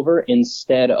obsess over,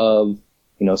 instead of,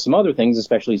 you know, some other things,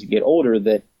 especially as you get older,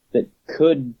 that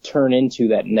could turn into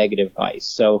that negative vice.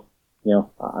 So, you know,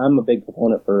 I'm a big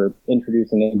proponent for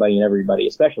introducing anybody and everybody,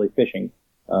 especially fishing,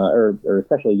 or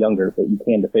especially younger, that you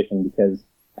can to fishing, because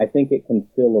I think it can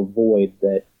fill a void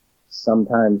that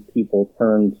sometimes people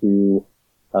turn to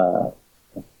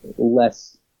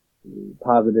less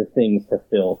positive things to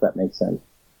fill, if that makes sense.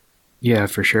 Yeah,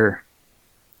 for sure.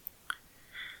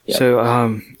 Yeah.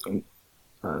 So,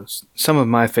 some of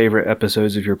my favorite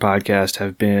episodes of your podcast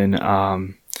have been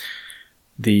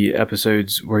the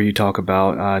episodes where you talk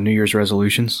about New Year's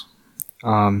resolutions.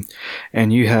 And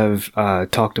you have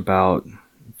talked about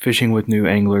fishing with new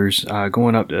anglers,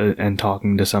 going up and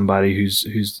talking to somebody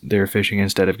who's there fishing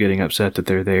instead of getting upset that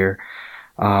they're there.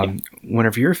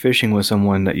 Whenever you're fishing with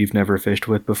someone that you've never fished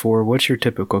with before, what's your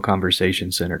typical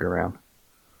conversation centered around?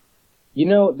 You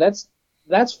know, that's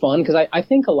fun, because I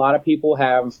think a lot of people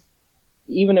have,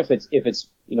 even if it's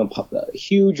you know,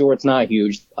 huge or it's not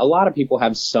huge, a lot of people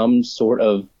have some sort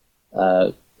of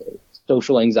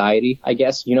social anxiety, I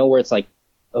guess, you know, where it's like,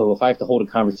 oh, if I have to hold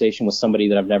a conversation with somebody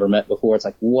that I've never met before, it's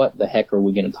like, what the heck are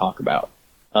we going to talk about?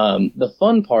 The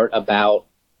fun part about,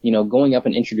 you know, going up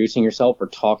and introducing yourself or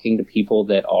talking to people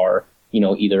that are, you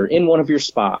know, either in one of your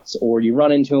spots, or you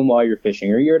run into them while you're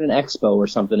fishing, or you're at an expo or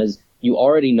something, is you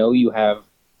already know you have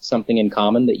something in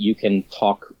common that you can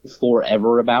talk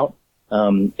forever about,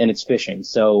 and it's fishing.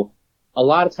 So a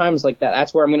lot of times like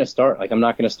that's where I'm going to start. Like, I'm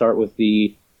not going to start with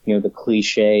the, you know, the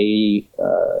cliche, you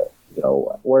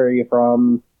know, where are you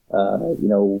from? You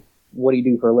know, what do you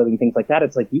do for a living? Things like that.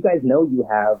 It's like, you guys know you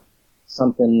have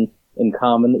something in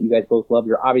common that you guys both love.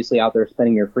 You're obviously out there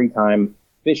spending your free time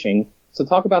fishing. So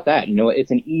talk about that. You know,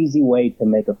 it's an easy way to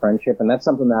make a friendship. And that's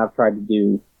something that I've tried to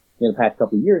do in the past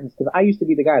couple of years, is because I used to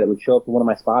be the guy that would show up to one of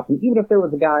my spots. And even if there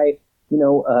was a guy, you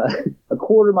know, a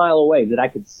quarter mile away that I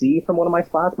could see from one of my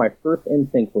spots, my first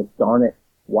instinct was, darn it,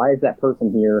 why is that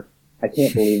person here? I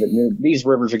can't believe it. These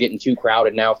rivers are getting too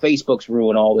crowded now. Facebook's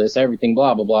ruined all this, everything,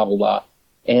 blah, blah, blah, blah, blah.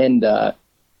 And,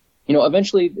 you know,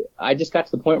 eventually I just got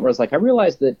to the point where I was like, I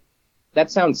realized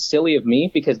that sounds silly of me,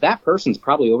 because that person's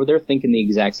probably over there thinking the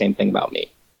exact same thing about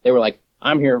me. They were like,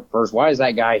 I'm here first. Why is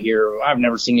that guy here? I've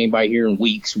never seen anybody here in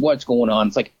weeks. What's going on?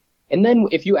 It's like, and then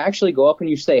if you actually go up and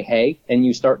you say, hey, and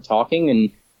you start talking, and,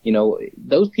 you know,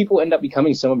 those people end up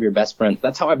becoming some of your best friends.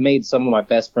 That's how I've made some of my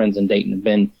best friends in Dayton, have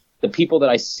been the people that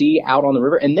I see out on the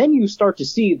river. And then you start to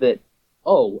see that,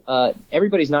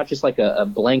 everybody's not just like a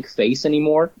blank face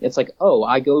anymore. It's like, oh,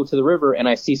 I go to the river and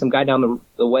I see some guy down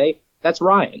the way. That's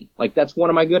Ryan. Like, that's one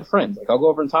of my good friends. Like, I'll go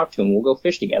over and talk to him. We'll go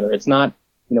fish together. It's not,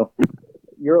 you know,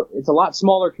 it's a lot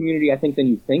smaller community, I think, than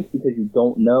you think, because you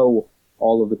don't know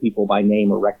all of the people by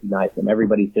name or recognize them.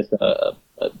 Everybody's just a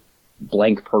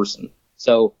blank person.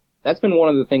 So that's been one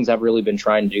of the things I've really been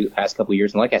trying to do the past couple of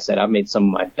years. And like I said, I've made some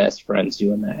of my best friends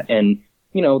doing that. And,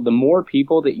 you know, the more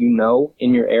people that you know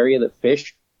in your area that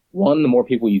fish, one, the more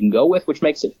people you can go with, which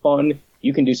makes it fun.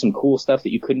 You can do some cool stuff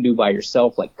that you couldn't do by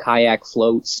yourself, like kayak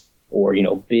floats or, you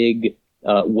know, big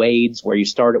wades where you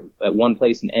start at one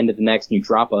place and end at the next, and you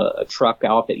drop a truck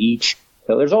off at each.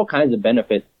 So there's all kinds of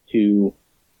benefit to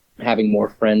having more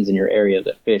friends in your area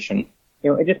that fish. And,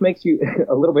 you know, it just makes you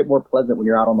a little bit more pleasant when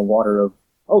you're out on the water of,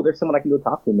 oh, there's someone I can go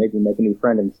talk to and maybe make a new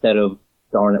friend, instead of,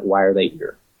 darn it, why are they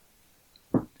here?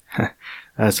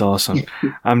 That's awesome.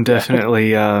 I'm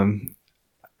definitely one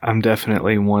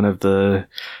of the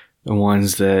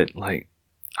ones that, like,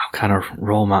 I'll kind of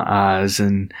roll my eyes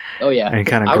and and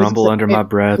kind of grumble under my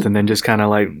breath, and then just kind of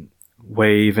like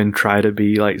wave and try to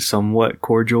be like somewhat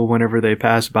cordial whenever they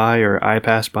pass by or I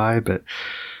pass by. But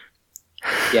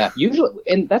yeah, usually,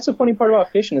 and that's the funny part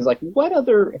about fishing is like,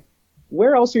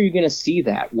 where else are you going to see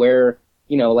that? Where,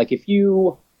 you know, like if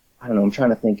you, I don't know, I'm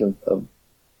trying to think of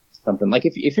something. Like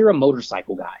if you're a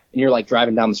motorcycle guy and you're like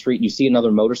driving down the street and you see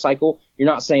another motorcycle, you're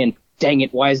not saying, dang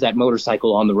it, why is that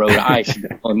motorcycle on the road? I should be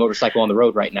on a motorcycle on the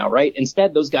road right now, right?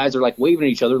 Instead, those guys are like waving at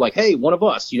each other like, hey, one of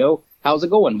us, you know, how's it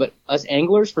going? But us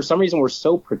anglers, for some reason, we're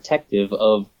so protective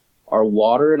of our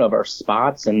water and of our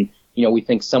spots. And, you know, we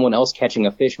think someone else catching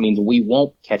a fish means we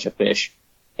won't catch a fish.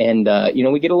 And, you know,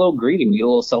 we get a little greedy. We get a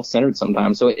little self-centered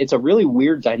sometimes. So it's a really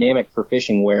weird dynamic for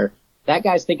fishing where that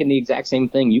guy's thinking the exact same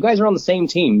thing. You guys are on the same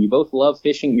team. You both love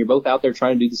fishing. You're both out there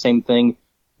trying to do the same thing.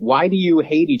 Why do you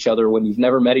hate each other when you've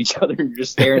never met each other and you're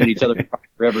just staring at each other across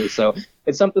the river? So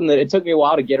it's something that it took me a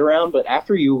while to get around. But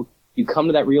after you come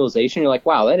to that realization, you're like,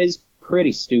 wow, that is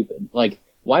pretty stupid. Like,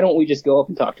 why don't we just go up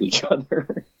and talk to each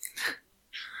other?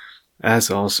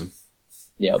 That's awesome.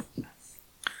 Yep.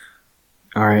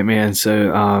 All right, man.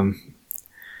 So,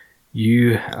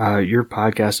 your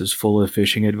podcast is full of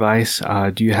fishing advice.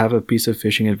 Do you have a piece of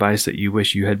fishing advice that you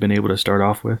wish you had been able to start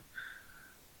off with?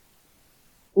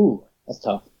 Ooh, that's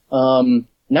tough.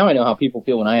 Now I know how people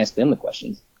feel when I ask them the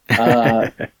questions.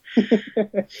 I'm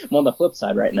on the flip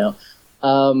side right now.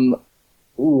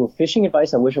 Fishing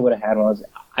advice I wish I would have had when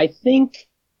I think,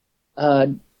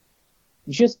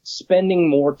 just spending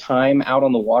more time out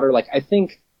on the water. Like, I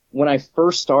think when I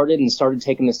first started and started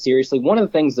taking this seriously, one of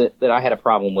the things that I had a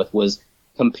problem with was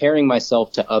comparing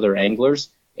myself to other anglers.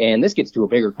 And this gets to a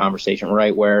bigger conversation,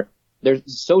 right? Where there's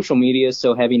social media is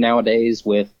so heavy nowadays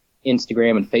with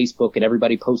Instagram and Facebook and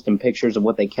everybody posting pictures of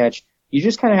what they catch. You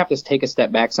just kind of have to take a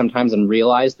step back sometimes and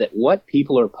realize that what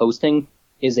people are posting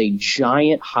is a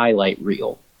giant highlight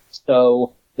reel.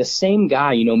 So the same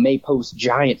guy, you know, may post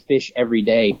giant fish every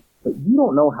day, but you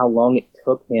don't know how long it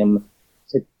took him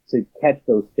to catch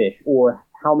those fish, or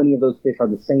how many of those fish are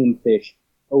the same fish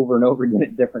over and over again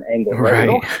at different angles. Right?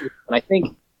 And I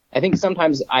think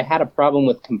sometimes I had a problem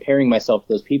with comparing myself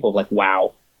to those people, like,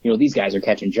 wow, you know, these guys are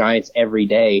catching giants every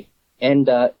day. And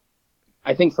I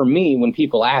think for me, when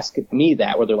people ask me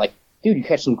that, where they're like, dude, you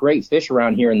catch some great fish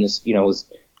around here in this, you know, this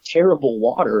terrible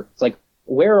water. It's like,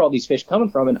 where are all these fish coming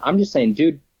from? And I'm just saying,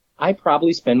 dude, I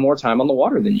probably spend more time on the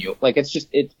water than you. Like, it's just,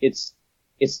 it's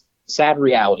sad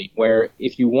reality where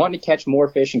if you want to catch more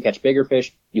fish and catch bigger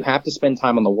fish, you have to spend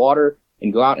time on the water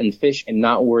and go out and fish and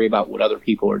not worry about what other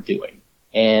people are doing.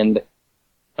 And that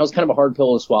was kind of a hard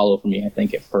pill to swallow for me, I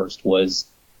think, at first, was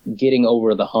getting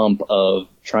over the hump of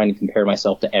trying to compare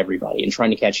myself to everybody and trying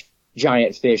to catch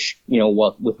giant fish, you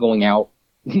know, with going out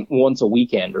once a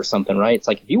weekend or something, right? It's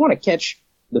like, if you want to catch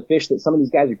the fish that some of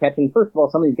these guys are catching, first of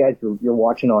all, some of these guys you're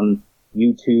watching on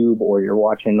YouTube or you're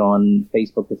watching on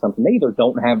Facebook or something, they either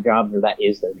don't have jobs or that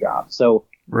is their job. So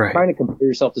trying to compare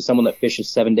yourself to someone that fishes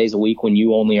 7 days a week when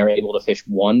you only are able to fish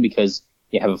one because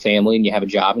you have a family and you have a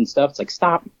job and stuff, it's like,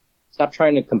 stop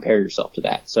trying to compare yourself to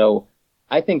that. So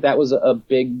I think that was a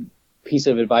big piece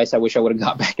of advice I wish I would have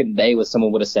got back in the day, was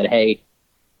someone would have said, hey,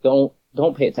 don't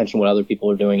pay attention to what other people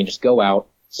are doing and just go out,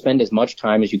 spend as much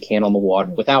time as you can on the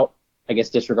water without, I guess,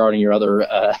 disregarding your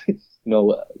other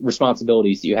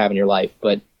responsibilities that you have in your life.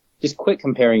 But just quit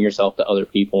comparing yourself to other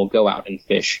people. Go out and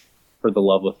fish for the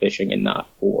love of fishing and not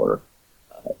for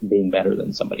being better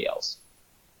than somebody else.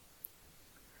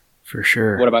 For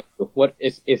sure. What about you? What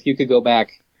if you could go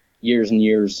back years and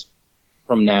years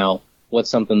from now, what's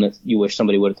something that you wish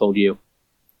somebody would have told you?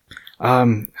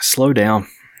 Slow down.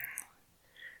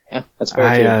 Yeah, that's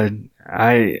fair too.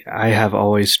 I have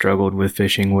always struggled with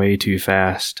fishing way too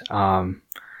fast.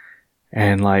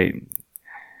 And like,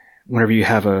 whenever you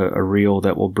have a reel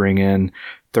that will bring in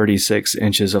 36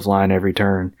 inches of line every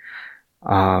turn,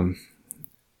 and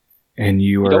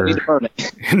you don't need to burn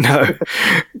it. No,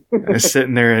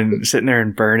 sitting there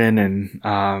and burning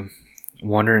and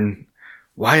wondering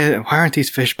why aren't these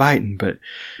fish biting? But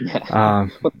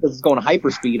it's going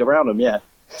hyperspeed around them. Yeah,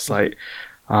 it's like,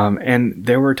 and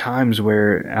there were times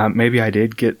where maybe I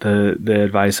did get the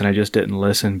advice and I just didn't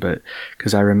listen, but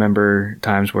because I remember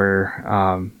times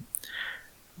where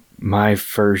my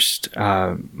first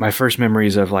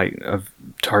memories of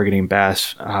targeting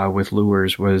bass with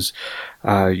lures was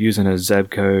using a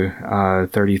Zebco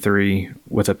 33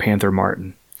 with a Panther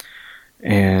Martin.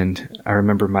 And I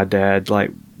remember my dad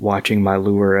like watching my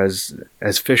lure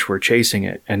as fish were chasing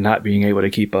it and not being able to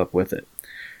keep up with it,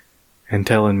 and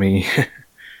telling me,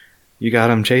 "You got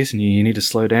them chasing you. You need to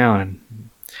slow down."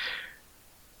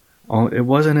 And it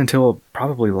wasn't until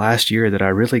probably last year that I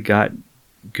really got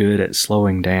good at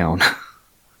slowing down.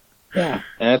 Yeah,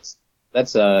 and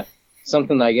that's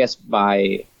something that I guess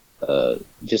by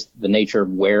just the nature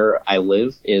of where I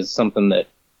live is something that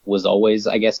was always,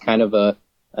 I guess, kind of a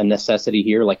necessity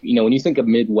here. Like, you know, when you think of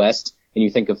Midwest and you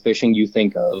think of fishing, you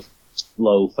think of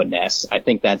slow finesse. I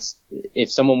think that's,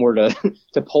 if someone were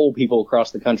to poll people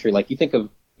across the country, like you think of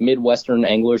Midwestern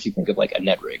anglers, you think of like a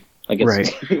Ned rig. Like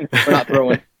it's, right. We're not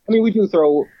throwing, I mean, we do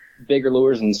throw bigger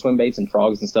lures and swim baits and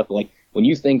frogs and stuff, but like when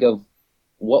you think of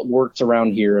what works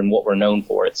around here and what we're known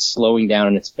for, it's slowing down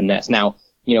and it's finesse. Now,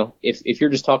 you know, if you're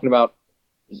just talking about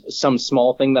some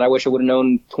small thing that I wish I would have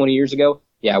known 20 years ago,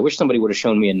 yeah, I wish somebody would have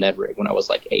shown me a Ned rig when I was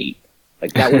like 8.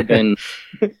 Like that would have been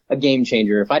a game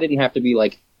changer. If I didn't have to be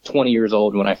like 20 years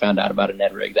old when I found out about a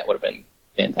Ned rig, that would have been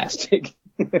fantastic.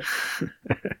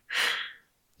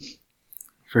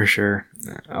 For sure.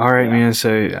 All right, man.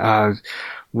 So,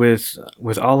 with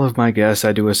all of my guests,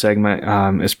 I do a segment.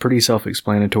 It's pretty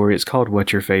self-explanatory. It's called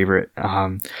 "What's Your Favorite?"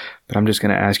 But I'm just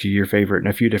going to ask you your favorite in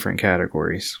a few different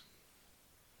categories.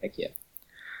 Heck yeah.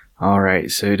 All right.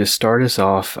 So to start us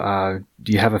off,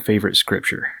 do you have a favorite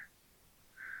scripture?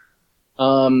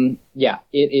 Yeah,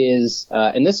 it is.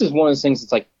 And this is one of those things.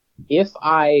 It's like, if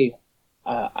I'm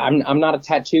not a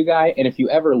tattoo guy, and if you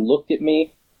ever looked at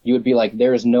me, you would be like,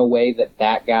 there is no way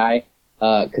that guy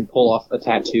could pull off a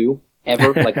tattoo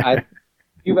ever. Like, if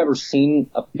you've ever seen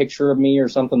a picture of me or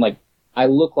something, like, I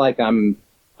look like I'm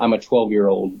a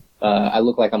 12-year-old. I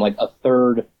look like I'm like a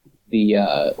third the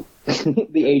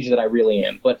age that I really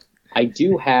am. But I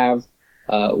do have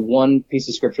one piece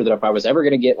of scripture that if I was ever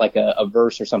going to get like a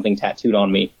verse or something tattooed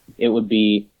on me, it would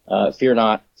be, fear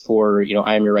not, for, you know,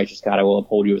 I am your righteous God. I will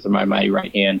uphold you with my mighty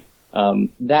right hand.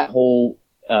 That whole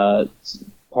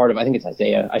part of, I think it's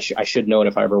Isaiah. I should know it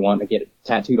if I ever want to get it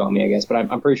tattooed on me, I guess, but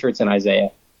I'm pretty sure it's in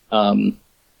Isaiah. And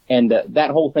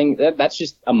that whole thing, that's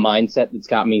just a mindset that's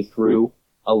got me through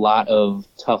a lot of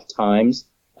tough times,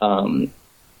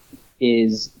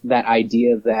 is that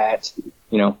idea that,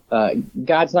 you know,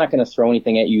 God's not going to throw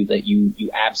anything at you that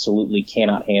you absolutely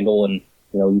cannot handle and,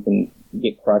 you know, you can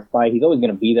get crushed by. He's always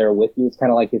going to be there with you. It's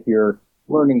kind of like if you're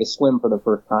learning to swim for the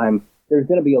first time, there's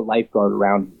going to be a lifeguard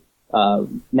around you.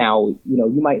 Now, you know,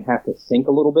 you might have to sink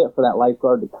a little bit for that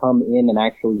lifeguard to come in and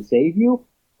actually save you,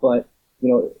 but, you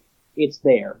know, it's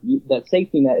there. That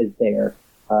safety net is there,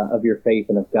 of your faith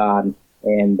and of God.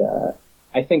 And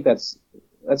I think that's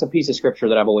a piece of scripture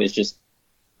that I've always just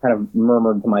kind of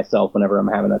murmured to myself whenever I'm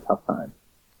having a tough time.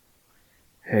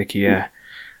 Heck yeah.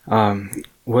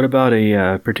 What about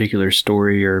a particular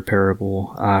story or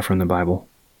parable from the Bible?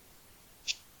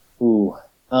 Ooh.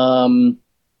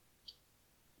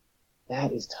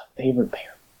 That is tough. Favorite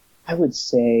parable. I would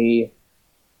say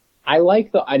I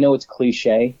know it's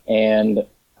cliche and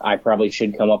I probably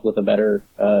should come up with a better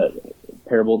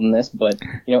parable than this, but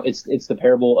you know, it's the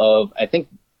parable of, I think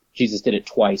Jesus did it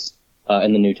twice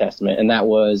in the New Testament, and that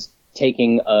was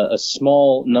taking a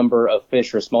small number of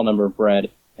fish or a small number of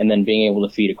bread and then being able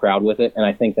to feed a crowd with it. And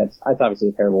I think that's obviously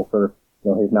a parable for,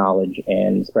 you know, his knowledge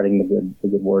and spreading the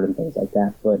good word and things like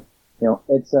that. But you know,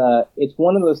 it's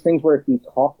one of those things where if you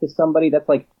talk to somebody, that's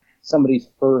like somebody's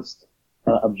first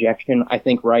objection, I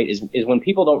think, right, is when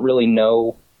people don't really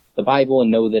know the Bible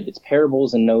and know that it's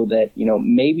parables and know that, you know,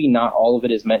 maybe not all of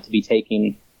it is meant to be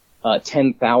taken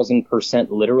 10,000%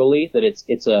 literally, that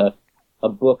it's a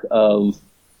book of,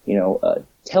 you know,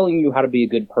 telling you how to be a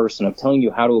good person, of telling you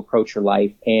how to approach your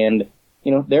life. And,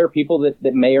 you know, there are people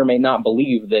that may or may not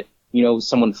believe that, you know,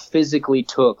 someone physically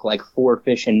took like 4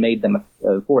 fish and made them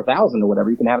 4,000 or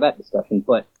whatever. You can have that discussion.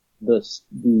 But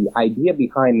the idea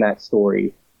behind that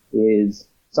story is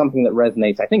something that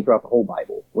resonates, I think, throughout the whole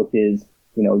Bible, which is,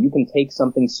 you know, you can take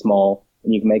something small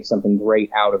and you can make something great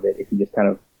out of it if you just kind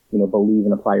of, you know, believe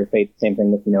and apply your faith. Same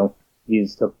thing with, you know,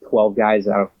 Jesus took 12 guys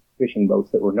out of fishing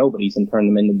boats that were nobodies and turned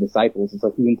them into disciples. It's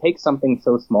like you can take something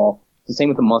so small. It's the same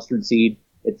with the mustard seed.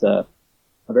 It's a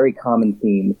very common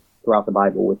theme throughout the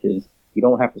Bible, which is, you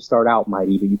don't have to start out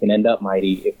mighty, but you can end up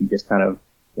mighty if you just kind of,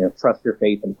 trust your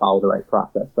faith and follow the right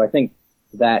process. So I think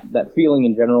that feeling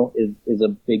in general is a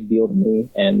big deal to me,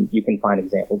 and you can find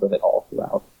examples of it all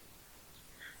throughout.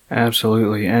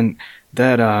 Absolutely. And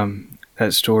that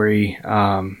story,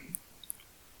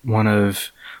 one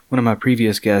of my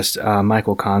previous guests,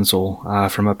 Michael Consul,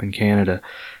 from up in Canada,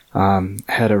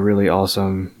 had a really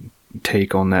awesome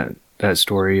take on that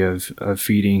story of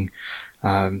feeding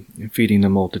the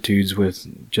multitudes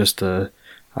with just the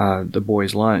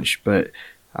boys' lunch. But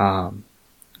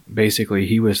basically,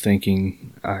 he was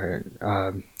thinking,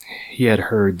 he had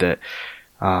heard that,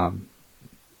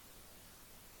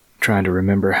 trying to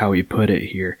remember how he put it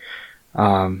here,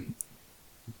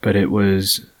 but it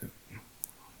was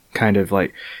kind of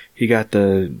like he got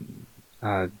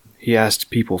he asked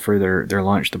people for their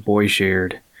lunch, the boys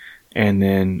shared, and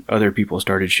then other people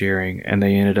started sharing, and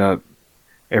they ended up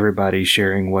everybody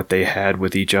sharing what they had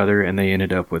with each other, and they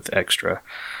ended up with extra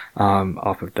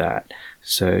off of that.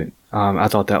 So I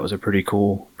thought that was a pretty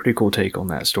cool take on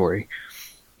that story.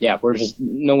 Yeah,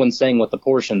 no one's saying what the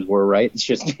portions were, right? It's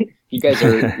just you guys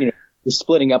are you're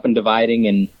splitting up and dividing,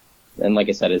 and like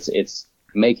I said, it's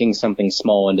making something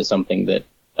small into something that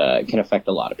can affect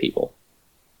a lot of people.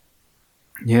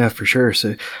 Yeah, for sure.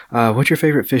 So, what's your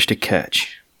favorite fish to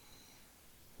catch?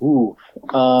 Ooh,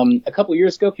 a couple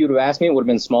years ago, if you would have asked me, it would have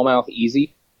been smallmouth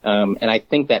easy. And I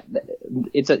think that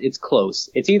it's close.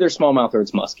 It's either smallmouth or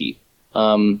it's muskie.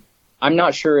 I'm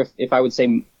not sure if I would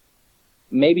say,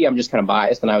 maybe I'm just kind of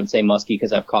biased and I would say muskie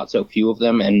because I've caught so few of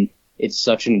them and it's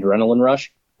such an adrenaline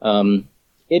rush.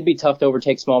 It'd be tough to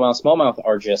overtake smallmouth. Smallmouth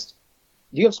are just,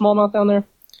 do you have smallmouth down there?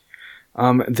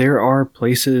 There are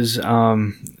places,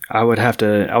 I would have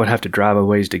to drive a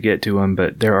ways to get to them,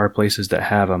 but there are places that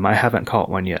have them. I haven't caught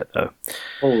one yet though.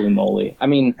 Holy moly. I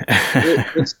mean,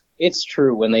 it's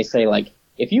true when they say like,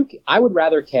 I would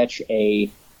rather catch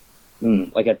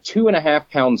like a 2.5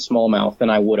 pound smallmouth than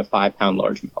I would a 5 pound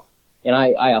largemouth. And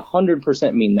I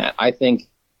 100% mean that. I think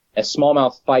a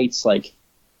smallmouth fights like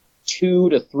 2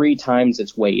 to 3 times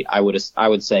its weight. I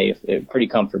would say pretty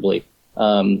comfortably.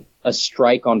 A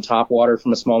strike on top water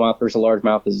from a smallmouth versus a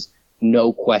largemouth is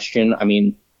no question. I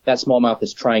mean, that smallmouth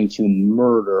is trying to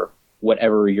murder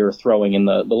whatever you're throwing in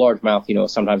the largemouth.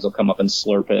 Sometimes they'll come up and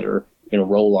slurp it or,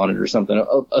 roll on it or something.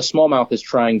 A smallmouth is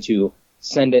trying to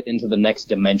send it into the next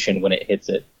dimension when it hits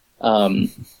it. So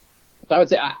I would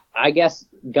say, I guess,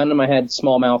 gun to my head,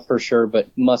 smallmouth for sure, but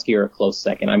muskie are a close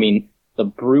second. I mean, the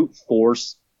brute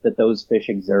force that those fish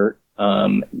exert,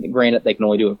 granted, they can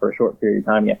only do it for a short period of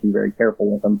time. You have to be very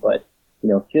careful with them, but,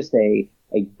 just a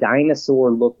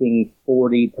dinosaur-looking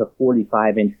 40 to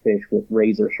 45-inch fish with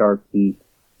razor-sharp teeth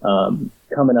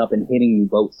coming up and hitting you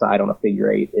both side on a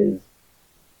figure 8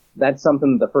 that's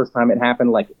something the first time it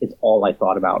happened, like, it's all I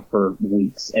thought about for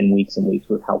weeks and weeks and weeks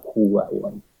was how cool that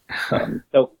was.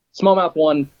 So, smallmouth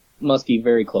 1, muskie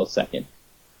very close second.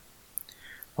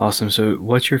 Awesome. So,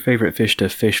 what's your favorite fish to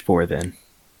fish for then?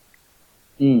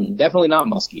 Definitely not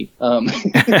muskie.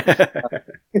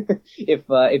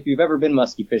 If you've ever been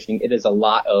muskie fishing, it is a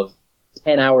lot of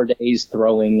 10-hour days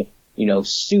throwing,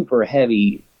 super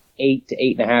heavy 8 to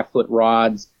 8.5 foot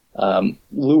rods,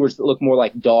 lures that look more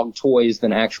like dog toys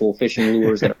than actual fishing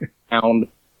lures that are pound.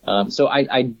 So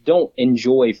I don't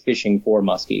enjoy fishing for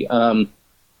muskie.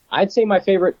 I'd say my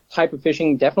favorite type of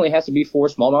fishing definitely has to be for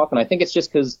smallmouth, and I think it's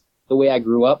just because the way I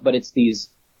grew up, but it's these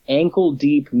ankle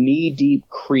deep, knee deep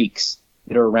creeks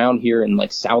that are around here in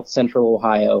like South Central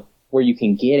Ohio where you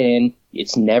can get in.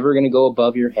 It's never going to go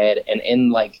above your head. And in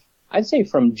like, I'd say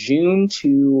from June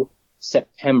to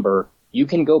September, you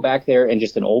can go back there and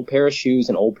just an old pair of shoes,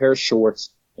 an old pair of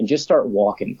shorts, and just start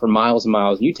walking for miles and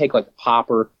miles. You take like a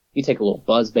popper, you take a little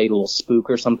buzzbait, a little spook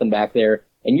or something back there,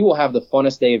 and you will have the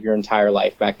funnest day of your entire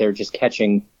life back there just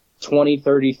catching 20,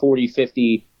 30, 40,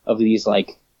 50 of these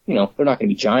like, they're not going to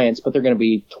be giants, but they're going to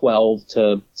be 12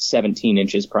 to 17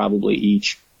 inches probably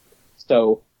each.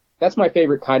 So that's my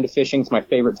favorite kind of fishing. It's my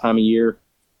favorite time of year.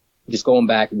 Just going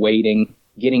back, wading,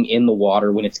 getting in the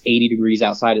water when it's 80 degrees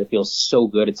outside. It feels so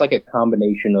good. It's like a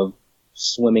combination of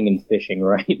swimming and fishing,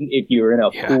 right? If you're in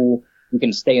a pool, you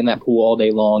can stay in that pool all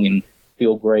day long and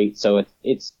feel great. So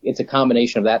it's a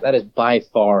combination of that. That is by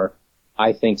far,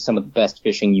 I think, some of the best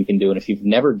fishing you can do. And if you've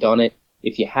never done it,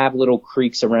 if you have little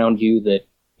creeks around you that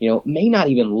may not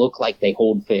even look like they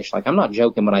hold fish. Like, I'm not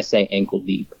joking when I say ankle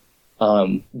deep.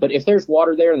 But if there's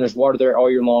water there and there's water there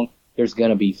all year long, there's going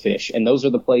to be fish. And those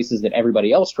are the places that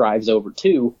everybody else drives over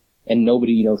to, and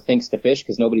nobody, thinks to fish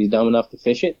because nobody's dumb enough to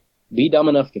fish it. Be dumb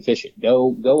enough to fish it.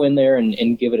 Go in there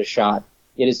and give it a shot.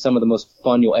 It is some of the most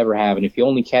fun you'll ever have. And if you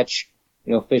only catch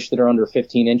fish that are under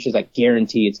 15 inches, I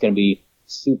guarantee it's going to be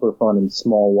super fun in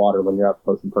small water when you're up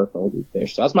close and personal with these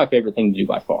fish. So that's my favorite thing to do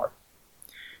by far.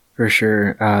 For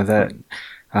sure.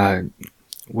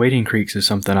 Wading creeks is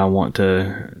something I want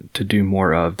to do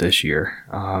more of this year.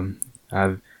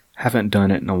 I haven't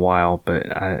done it in a while,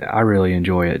 but I really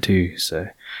enjoy it too. So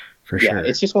for sure. Yeah,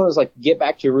 it's just one of those, like, get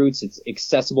back to your roots. It's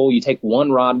accessible. You take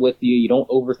one rod with you. You don't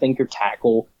overthink your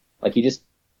tackle. Like, you just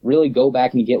really go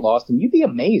back and you get lost. And you'd be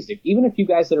amazed even if you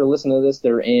guys that are listening to this,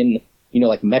 they're in,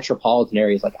 like metropolitan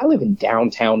areas. Like, I live in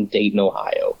downtown Dayton,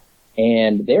 Ohio,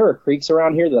 and there are creeks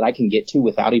around here that I can get to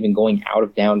without even going out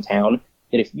of downtown,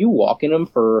 that if you walk in them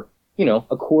for,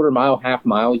 a quarter mile, half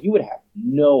mile, you would have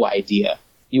no idea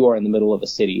you are in the middle of a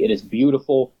city. It is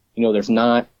beautiful. There's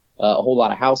not a whole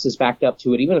lot of houses backed up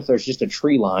to it. Even if there's just a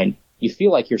tree line, you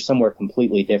feel like you're somewhere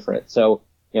completely different. So,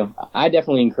 I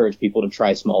definitely encourage people to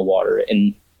try small water.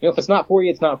 And, if it's not for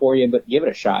you, it's not for you, but give it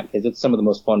a shot, because it's some of the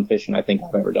most fun fishing I think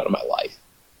I've ever done in my life.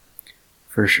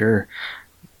 For sure.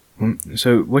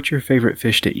 So what's your favorite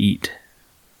fish to eat?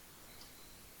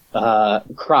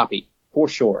 Crappie, for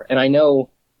sure. And I know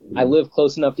I live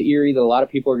close enough to Erie that a lot of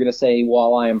people are going to say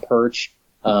walleye and perch.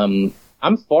 I'm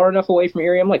far enough away from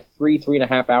Erie. I'm like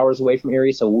 3.5 hours away from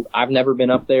Erie, so I've never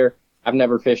been up there. I've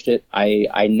never fished it.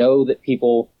 I know that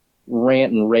people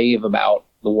rant and rave about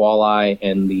the walleye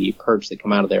and the perch that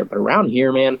come out of there. But around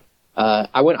here, man,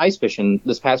 I went ice fishing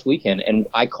this past weekend, and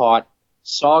I caught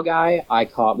sawguy.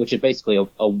 Which is basically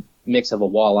a mix of a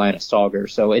walleye and a sauger,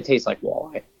 so it tastes like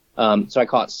walleye. So I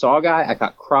caught sawguy, I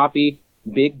caught crappie,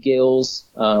 big gills,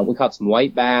 we caught some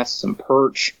white bass, some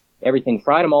perch, everything,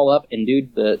 fried them all up, and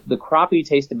dude, the crappie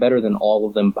tasted better than all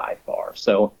of them by far.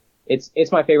 So it's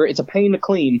my favorite. It's a pain to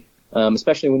clean,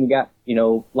 especially when you got,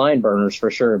 line burners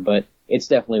for sure, but it's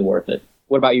definitely worth it.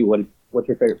 What about you? What's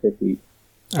your favorite fish to eat?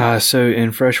 So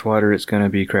in freshwater, it's going to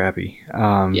be crappie.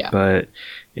 Yeah. But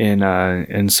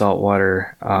in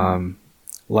saltwater,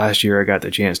 last year I got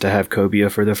the chance to have cobia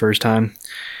for the first time.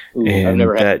 Ooh, and I've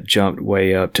never had that jumped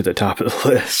way up to the top of the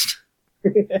list.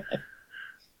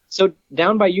 So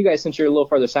down by you guys, since you're a little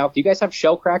farther south, do you guys have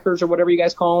shell crackers or whatever you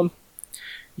guys call them?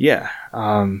 Yeah.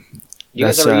 You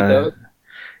guys ever eat those?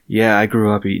 Yeah, I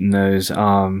grew up eating those.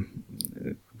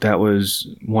 That was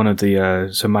one of the,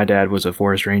 so my dad was a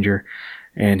forest ranger,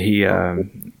 and he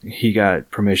got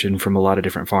permission from a lot of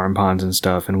different farm ponds and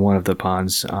stuff, and one of the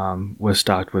ponds was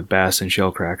stocked with bass and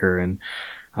shellcracker, and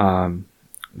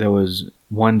there was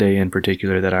one day in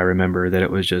particular that I remember that it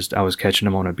was just, I was catching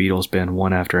them on a beetle spin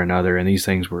one after another, and these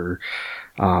things were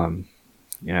far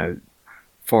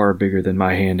bigger than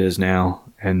my hand is now,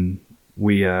 and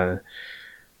we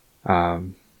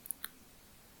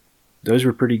those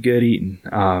were pretty good eating.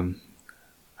 I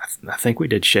think we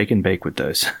did shake and bake with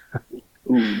those.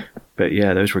 Ooh. But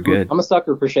yeah, those were good. I'm a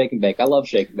sucker for shake and bake. I love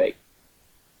shake and bake.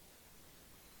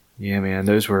 Yeah, man,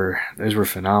 those were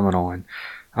phenomenal. And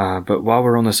but while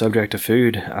we're on the subject of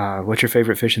food, what's your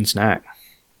favorite fish and snack?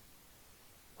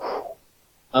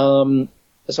 So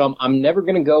I'm never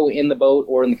gonna go in the boat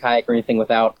or in the kayak or anything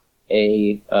without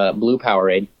a blue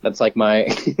Powerade. That's like my.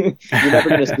 You're never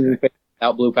gonna see me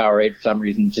without blue Powerade for some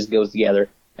reason. It just goes together.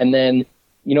 And then,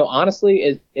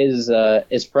 honestly,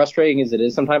 as frustrating as it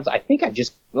is sometimes, I think I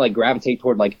just like gravitate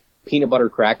toward like peanut butter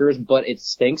crackers, but it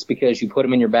stinks because you put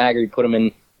them in your bag or you put them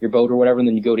in your boat or whatever, and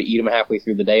then you go to eat them halfway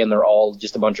through the day and they're all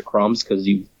just a bunch of crumbs because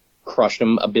you've crushed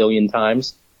them a billion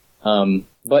times.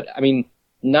 But I mean,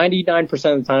 99%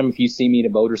 of the time, if you see me in a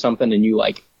boat or something and you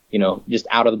like, just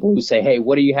out of the blue say, hey,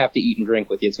 what do you have to eat and drink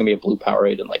with you? It's going to be a blue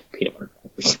Powerade and like peanut butter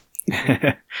crackers.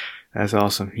 That's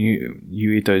awesome. You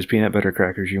eat those peanut butter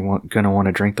crackers, gonna want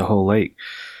to drink the whole lake.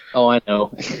 Oh, I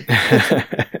know.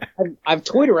 I've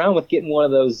toyed around with getting one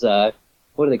of those,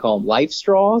 what do they call them? Life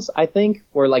straws, I think,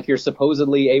 where like you're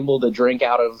supposedly able to drink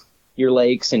out of your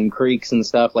lakes and creeks and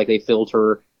stuff. Like they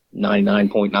filter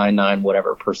 99.99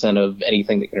 whatever % of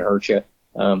anything that can hurt you.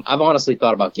 I've honestly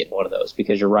thought about getting one of those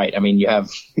because you're right. I mean, you have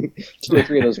 2 or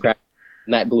 3 of those crackers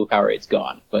and that blue Powerade's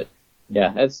gone. But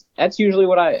yeah, that's usually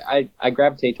what I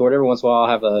gravitate toward. Every once in a while I'll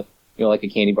have a, like a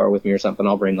candy bar with me or something.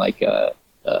 I'll bring like,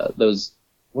 those,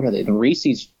 what are they? The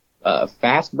Reese's,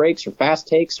 fast breaks or fast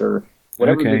takes or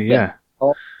whatever. Okay, yeah.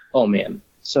 Oh man,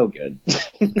 so good.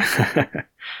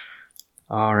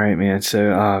 All right, man.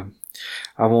 So,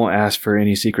 I won't ask for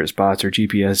any secret spots or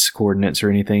GPS coordinates or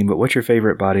anything, but what's your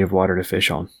favorite body of water to fish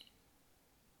on?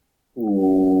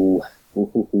 Ooh.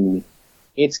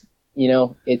 It's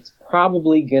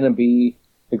probably going to be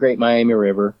the Great Miami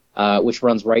River, which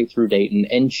runs right through Dayton.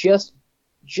 And just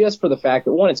for the fact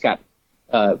that, one, it's got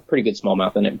pretty good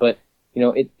smallmouth in it, but,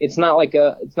 it's not like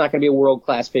it's not going to be a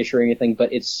world-class fish or anything,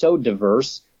 but it's so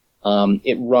diverse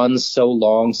It runs so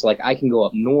long, so like I can go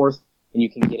up north and you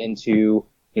can get into,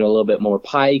 a little bit more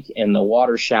pike, and the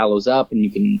water shallows up and you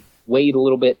can wade a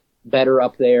little bit better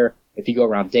up there. If you go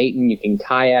around Dayton, you can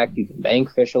kayak, you can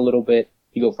bank fish a little bit.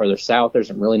 If you go further south, there's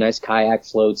some really nice kayak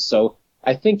floats. So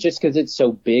I think just because it's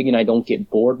so big and I don't get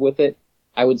bored with it,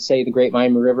 I would say the Great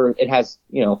Miami River, it has,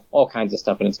 all kinds of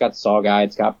stuff in it. It's got saugeye,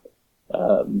 it's got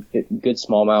good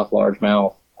smallmouth,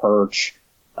 largemouth, perch.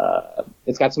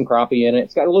 It's got some crappie in it.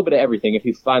 It's got a little bit of everything if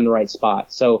you find the right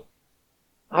spot. So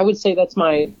I would say that's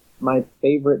my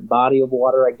favorite body of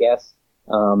water, I guess.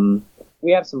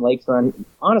 We have some lakes around.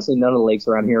 Honestly, none of the lakes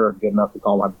around here are good enough to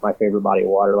call my favorite body of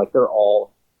water. Like, they're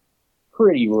all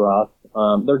pretty rough.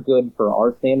 They're good for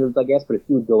our standards, I guess, but if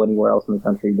you would go anywhere else in the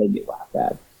country, they'd get laughed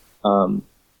at.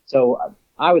 So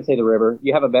I would say the river.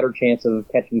 You have a better chance of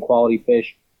catching quality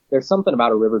fish. There's something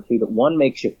about a river, too, that one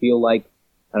makes you feel like,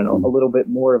 I don't know, a little bit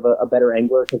more of a better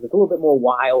angler, because it's a little bit more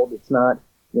wild. It's not,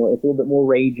 it's a little bit more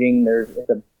raging. There's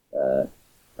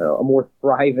a more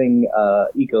thriving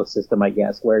ecosystem, I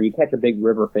guess, where you catch a big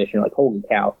river fish and you're like, holy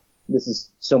cow, this is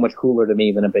so much cooler to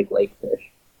me than a big lake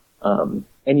fish. And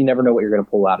you never know what you're going to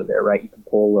pull out of there, right? You can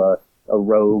pull a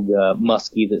rogue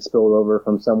muskie that spilled over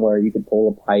from somewhere. You could pull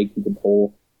a pike. You could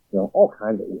pull, all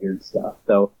kinds of weird stuff.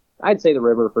 So I'd say the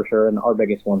river for sure, and our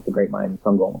biggest one's the Great Miami, so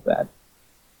I'm going with that.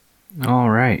 All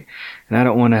right. And I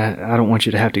don't want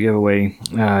you to have to give away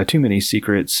too many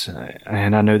secrets.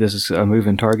 And I know this is a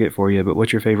moving target for you, but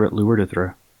what's your favorite lure to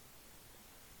throw?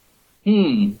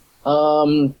 Depends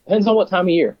on what time of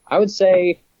year. I would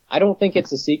say I don't think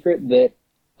it's a secret that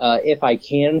if I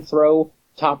can throw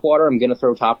topwater, I'm going to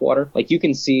throw topwater. Like, you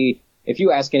can see, if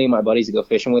you ask any of my buddies to go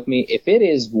fishing with me, if it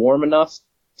is warm enough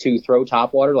to throw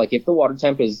topwater, like if the water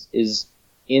temp is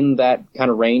in that kind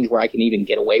of range where I can even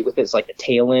get away with it, it's like the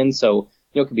tail end. So,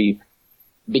 it could be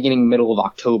beginning, middle of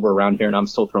October around here, and I'm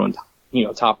still throwing,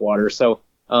 topwater. So,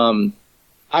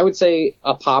 I would say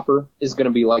a popper is going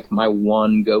to be like my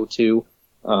one go-to.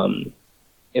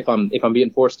 If I'm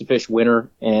being forced to fish winter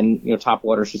and,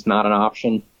 topwater is just not an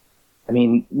option. I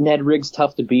mean, Ned rig's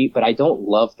tough to beat, but I don't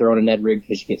love throwing a Ned rig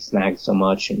because you get snagged so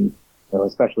much, and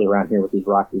especially around here with these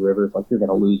rocky rivers, like, you're going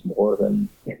to lose more than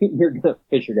you're going to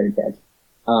fish you're going to catch.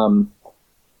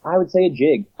 I would say a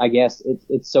jig. I guess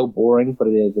it's so boring, but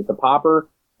it is. It's a popper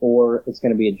or it's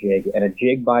going to be a jig, and a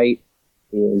jig bite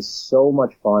is so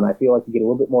much fun. I feel like you get a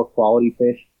little bit more quality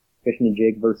fish fishing a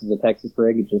jig versus a Texas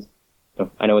rig. It's just,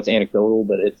 I know it's anecdotal,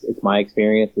 but it's my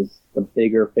experience. It's the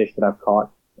bigger fish that I've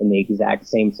caught in the exact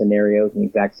same scenarios, in the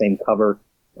exact same cover,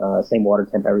 same water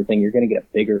temp, everything. You're going to get a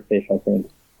bigger fish, I think,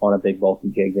 on a big bulky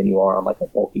jig than you are on like a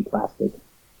bulky plastic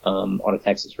on a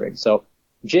Texas rig. So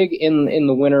jig in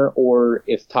the winter, or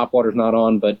if topwater's not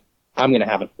on, but I'm going to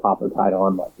have a popper tied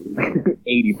on like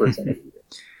 80% of the year.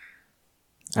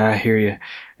 I hear you.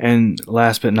 And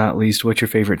last but not least, what's your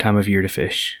favorite time of year to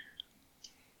fish?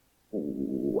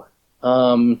 Ooh.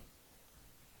 I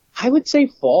would say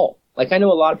fall. Like, I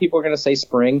know a lot of people are going to say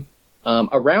spring.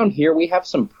 Around here, we have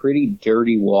some pretty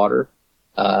dirty water.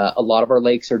 A lot of our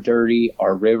lakes are dirty.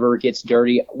 Our river gets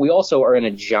dirty. We also are in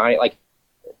a giant, like,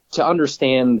 to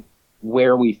understand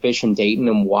where we fish in Dayton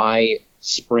and why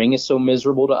spring is so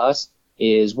miserable to us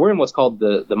is we're in what's called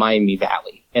the Miami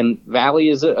Valley. And valley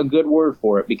is a good word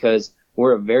for it because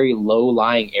we're a very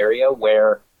low-lying area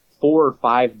where 4 or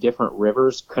 5 different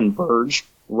rivers converge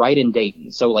right in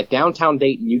Dayton. So, like, downtown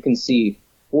Dayton, you can see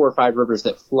 4 or 5 rivers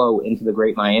that flow into the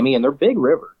Great Miami, and they're big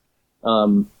rivers.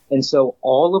 And so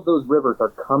all of those rivers are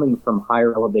coming from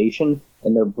higher elevation,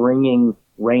 and they're bringing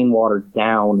rainwater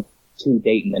down to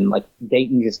Dayton. And, like,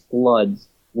 Dayton just floods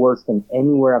worse than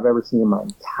anywhere I've ever seen in my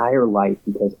entire life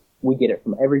because we get it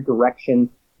from every direction.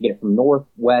 We get it from north,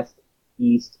 west,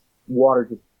 east. Water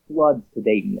just floods to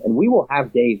Dayton. And we will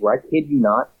have days where, I kid you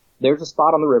not, there's a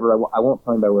spot on the river. I won't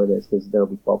tell anybody where it is because there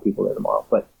will be 12 people there tomorrow.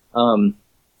 But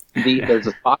there's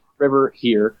a spot on the river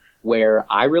here where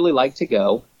I really like to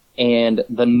go. And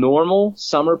the normal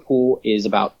summer pool is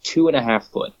about 2.5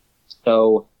 foot.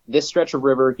 So this stretch of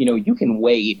river, you can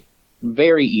wade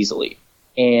very easily.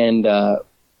 And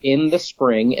in the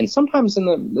spring, and sometimes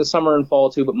in the summer and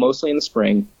fall too, but mostly in the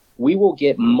spring, we will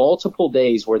get multiple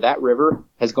days where that river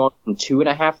has gone from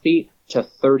 2.5 feet to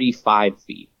 35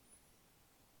 feet.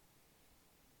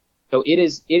 So it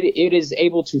is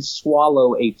able to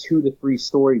swallow a 2 to 3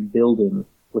 story building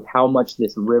with how much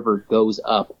this river goes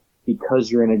up because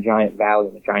you're in a giant valley,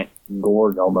 in a giant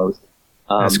gorge almost.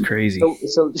 That's crazy.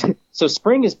 So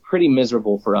spring is pretty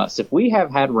miserable for us. If we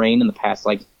have had rain in the past,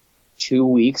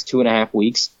 2.5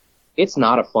 weeks, it's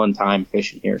not a fun time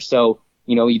fishing here. So,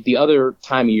 the other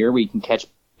time of year where you can catch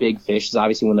big fish is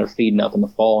obviously when they're feeding up in the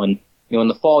fall. And, in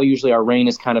the fall, usually our rain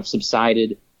is kind of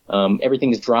subsided.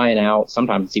 Everything is drying out.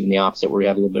 Sometimes it's even the opposite where we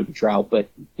have a little bit of a drought, but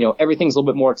everything's a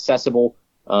little bit more accessible.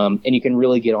 And you can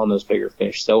really get on those bigger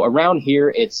fish. So around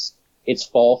here, it's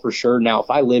fall for sure. Now, if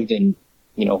I lived in,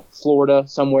 Florida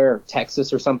somewhere,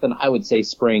 Texas or something, I would say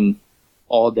spring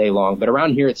all day long. But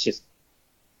around here, it's just,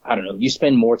 I don't know, you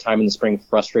spend more time in the spring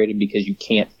frustrated because you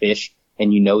can't fish,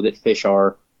 and you know that fish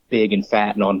are big and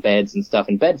fat and on beds and stuff.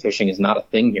 And bed fishing is not a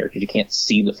thing here because you can't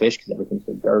see the fish because everything's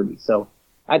so dirty. So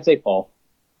I'd say fall.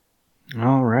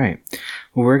 All right.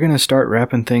 Well, we're going to start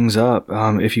wrapping things up.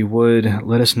 If you would,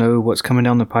 let us know what's coming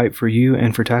down the pipe for you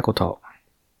and for Tackle Talk.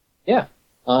 Yeah.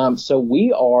 So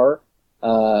we are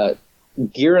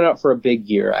gearing up for a big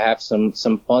year. I have some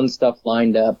fun stuff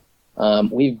lined up.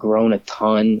 We've grown a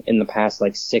ton in the past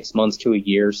 6 months to a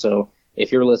year. So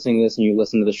if you're listening to this and you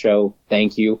listen to the show,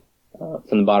 thank you.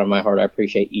 From the bottom of my heart, I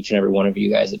appreciate each and every one of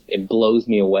you guys. It blows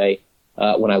me away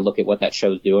when I look at what that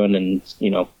show's doing,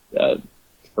 and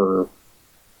for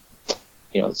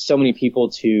so many people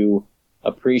to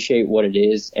appreciate what it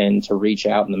is and to reach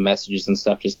out, and the messages and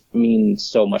stuff just mean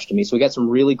so much to me. So we got some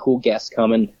really cool guests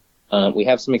coming. We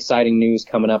have some exciting news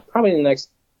coming up probably in the next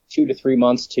 2 to 3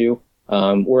 months too.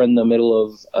 We're in the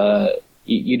middle of,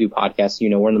 you do podcasts,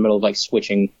 we're in the middle of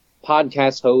switching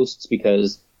podcast hosts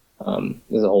because,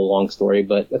 there's a whole long story,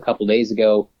 but a couple days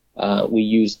ago, we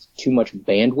used too much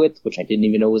bandwidth, which I didn't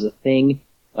even know was a thing.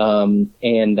 And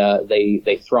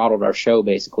they throttled our show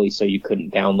basically, so you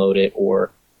couldn't download it,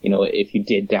 or, if you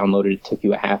did download it, it took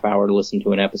you a half hour to listen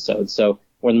to an episode. So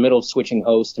we're in the middle of switching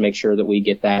hosts to make sure that we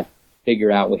get that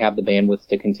figured out. We have the bandwidth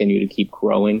to continue to keep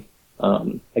growing.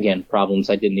 Again, problems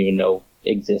I didn't even know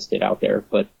existed out there,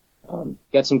 but,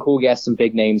 got some cool guests, some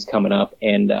big names coming up,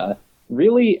 and, I'm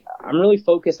really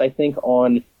focused, I think,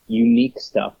 on unique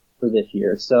stuff for this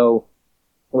year. So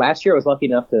last year I was lucky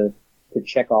enough to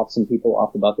check off some people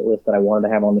off the bucket list that I wanted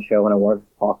to have on the show and I wanted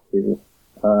to talk to.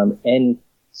 And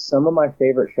some of my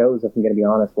favorite shows, if I'm going to be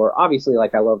honest, were obviously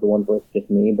I love the ones where it's just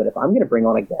me, but if I'm going to bring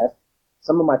on a guest,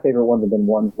 some of my favorite ones have been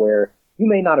ones where you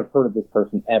may not have heard of this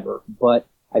person ever, but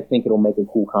I think it'll make a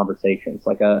cool conversation. It's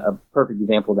a perfect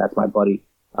example of that's my buddy,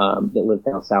 that lives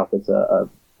down south. It's a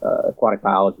aquatic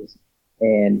biologist.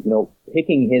 And,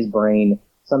 picking his brain,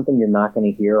 something you're not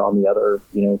going to hear on the other,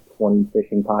 20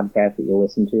 fishing podcasts that you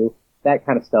listen to, that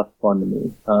kind of stuff's fun to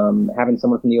me. Having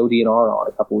someone from the ODNR on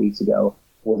a couple weeks ago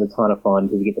was a ton of fun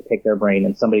because you get to pick their brain,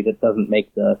 and somebody that doesn't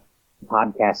make the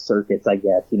podcast circuits, I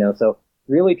guess, so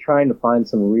really trying to find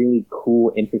some really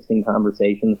cool, interesting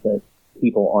conversations that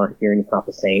people aren't hearing. It's not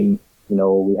the same,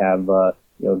 we have,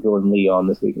 Jordan Lee on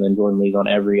this week, and then Jordan Lee's on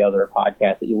every other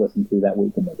podcast that you listen to that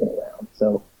week and make it around.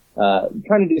 So,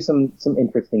 trying to do some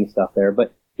interesting stuff there,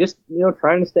 but just,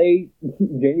 trying to stay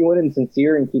genuine and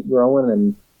sincere and keep growing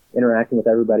and interacting with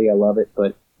everybody. I love it,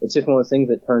 but it's just one of those things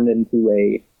that turned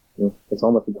into it's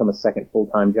almost become a second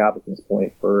full-time job at this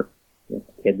point for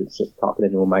a kid that's just talking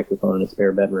into a microphone in a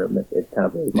spare bedroom. It kind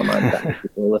of blows my mind that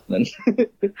people are listening.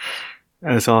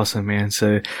 That's awesome, man.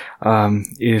 So,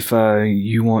 if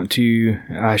you want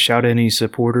to shout any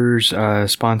supporters,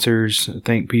 sponsors,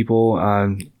 thank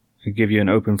people, give you an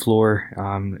open floor,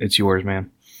 it's yours, man.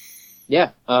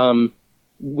 Yeah.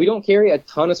 We don't carry a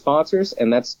ton of sponsors,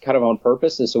 and that's kind of on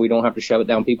purpose, so we don't have to shove it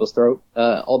down people's throat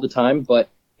all the time. But,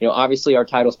 obviously our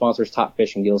title sponsor is Top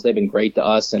Fishing Deals. They've been great to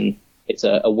us, and it's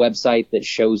a website that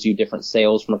shows you different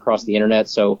sales from across the internet,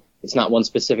 so it's not one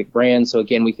specific brand. So,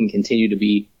 again, we can continue to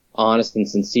be honest and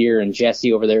sincere, and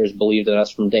Jesse over there has believed in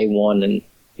us from day one and,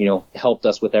 helped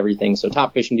us with everything. So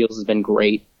Top Fishing Deals has been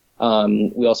great.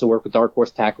 We also work with Dark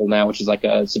Horse Tackle now, which is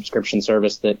a subscription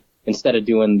service that instead of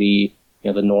doing the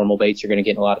the normal baits you're going to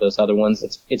get in a lot of those other ones,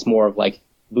 it's more of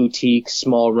boutique,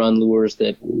 small run lures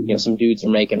that, some dudes are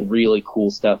making really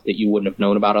cool stuff that you wouldn't have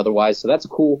known about otherwise. So that's a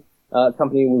cool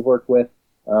company we've worked with.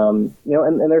 And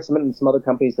there's some other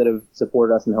companies that have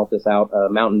supported us and helped us out.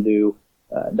 Mountain Dew,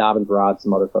 Dobbins Rod,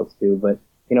 some other folks too. But,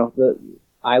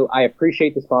 I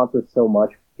appreciate the sponsors so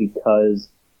much because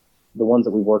the ones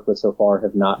that we've worked with so far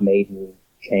have not made me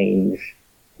change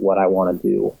what I want to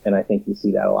do. And I think you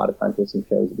see that a lot of times with some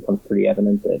shows. It becomes pretty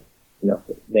evident that,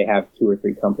 they have 2 or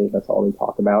 3 companies. That's all they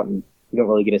talk about. And you don't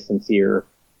really get a sincere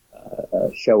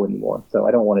show anymore. So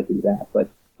I don't want to do that. But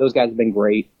those guys have been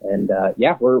great. And,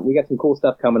 we got some cool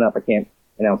stuff coming up. I can't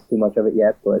announce too much of it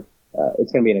yet, but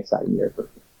it's going to be an exciting year for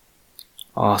sure.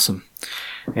 Awesome.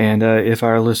 And if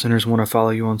our listeners want to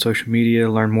follow you on social media,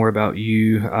 learn more about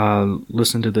you,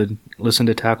 listen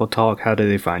to Tackle Talk, how do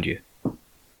they find you?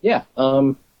 Yeah,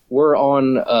 we're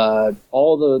on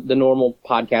all the normal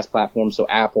podcast platforms, so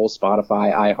Apple,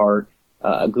 Spotify, iHeart,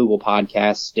 Google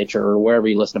Podcasts, Stitcher, or wherever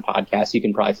you listen to podcasts, you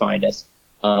can probably find us.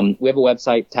 We have a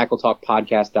website,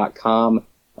 tackletalkpodcast.com.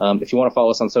 If you want to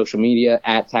follow us on social media,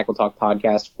 at Tackle Talk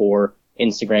Podcast for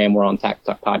Instagram, we're on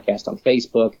Tackle Talk Podcast on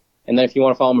Facebook. And then if you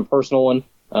want to follow my personal one,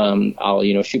 I'll,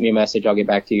 shoot me a message. I'll get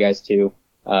back to you guys too.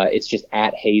 It's just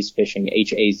at Haze Fishing,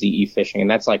 Haze Fishing. And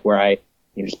that's like where I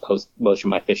just post most of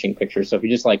my fishing pictures. So if you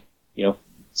just like,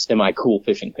 semi-cool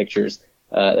fishing pictures,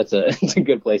 it's a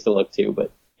good place to look to.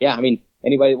 But yeah, I mean,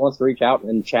 anybody that wants to reach out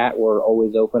and chat, we're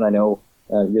always open. I know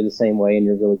you're the same way, and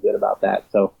you're really good about that.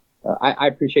 So I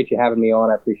appreciate you having me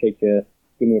on. I appreciate you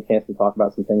giving me a chance to talk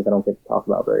about some things I don't get to talk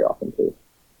about very often too.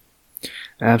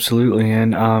 Absolutely,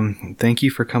 and thank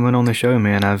you for coming on the show,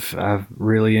 man. I've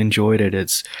really enjoyed it.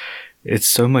 It's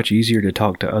so much easier to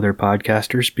talk to other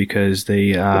podcasters because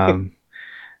they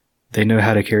know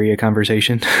how to carry a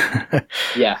conversation.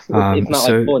 Yeah, it's not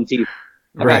like pulling teeth.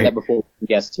 I've had that before with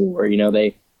guests too, where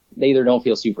they either don't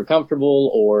feel super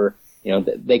comfortable or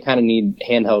they kind of need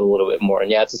handheld a little bit more.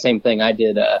 And yeah, it's the same thing. I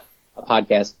did a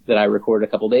podcast that I recorded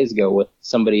a couple days ago with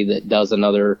somebody that does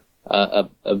another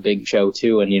a big show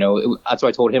too. And that's why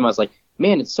I told him, I was like,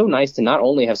 man, it's so nice to not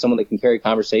only have someone that can carry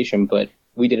conversation, but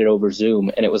we did it over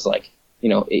Zoom, and it was like,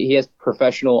 he has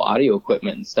professional audio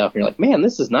equipment and stuff. And you're like, man,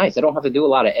 this is nice. I don't have to do a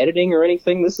lot of editing or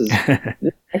anything. This is, I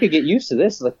could get used to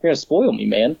this. Like, you're going to spoil me,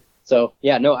 man. So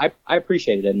yeah, no, I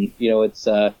appreciate it. And,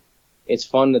 it's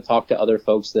fun to talk to other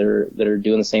folks that are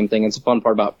doing the same thing. It's a fun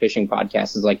part about fishing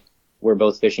podcasts is like, we're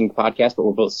both fishing podcasts, but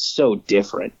we're both so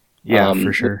different. Yeah,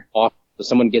 for sure. If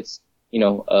someone gets,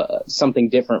 something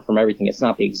different from everything, it's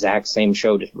not the exact same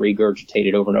show, just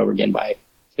regurgitated over and over again by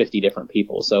 50 different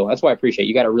people. So that's why I appreciate it.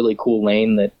 You got a really cool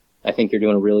lane that I think you're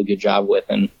doing a really good job with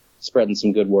and spreading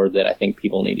some good word that I think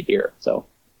people need to hear. So.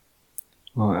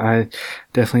 Well, I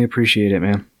definitely appreciate it,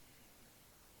 man.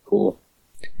 Cool.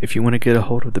 If you want to get a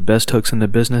hold of the best hooks in the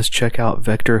business, check out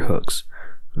Vector Hooks.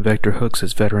 Vector Hooks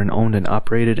is veteran owned and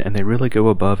operated, and they really go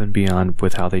above and beyond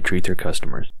with how they treat their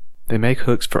customers. They make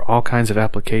hooks for all kinds of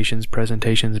applications,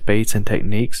 presentations, baits, and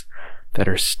techniques that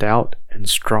are stout and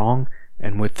strong.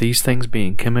 And with these things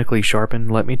being chemically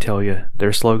sharpened, let me tell you,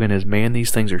 their slogan is, man,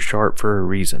 these things are sharp for a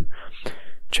reason.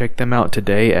 Check them out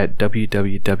today at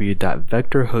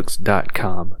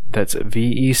www.vectorhooks.com. That's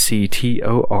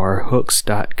VECTOR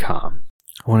hooks.com.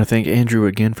 I want to thank Andrew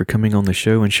again for coming on the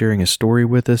show and sharing his story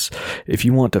with us. If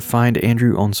you want to find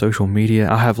Andrew on social media,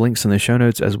 I'll have links in the show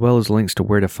notes as well as links to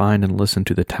where to find and listen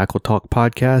to the Tackle Talk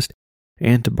podcast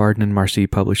and to Barden and Marcy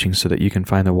Publishing so that you can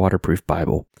find the Waterproof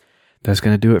Bible. That's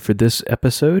going to do it for this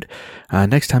episode.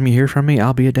 Next time you hear from me,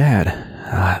 I'll be a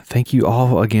dad. Thank you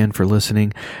all again for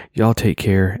listening. Y'all take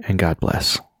care and God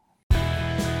bless.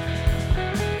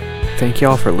 Thank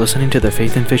y'all for listening to the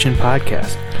Faith and Fishing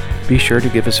podcast. Be sure to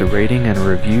give us a rating and a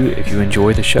review if you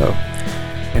enjoy the show.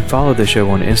 And follow the show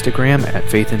on Instagram at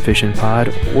Faith and Fishing Pod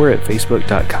or at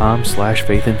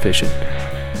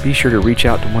facebook.com/faithandfishing. Be sure to reach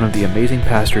out to one of the amazing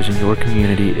pastors in your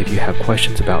community if you have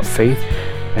questions about faith,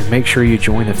 and make sure you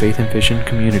join the Faith and Fishing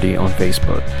community on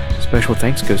Facebook. Special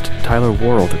thanks goes to Tyler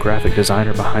Worrell, the graphic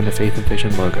designer behind the Faith and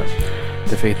Fishing logo.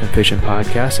 The Faith and Fishing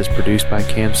podcast is produced by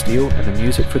Cam Steele, and the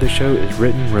music for the show is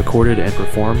written, recorded, and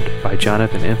performed by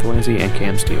Jonathan Inthlanzy and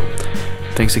Cam Steele.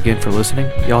 Thanks again for listening.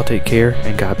 Y'all take care,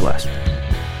 and God bless.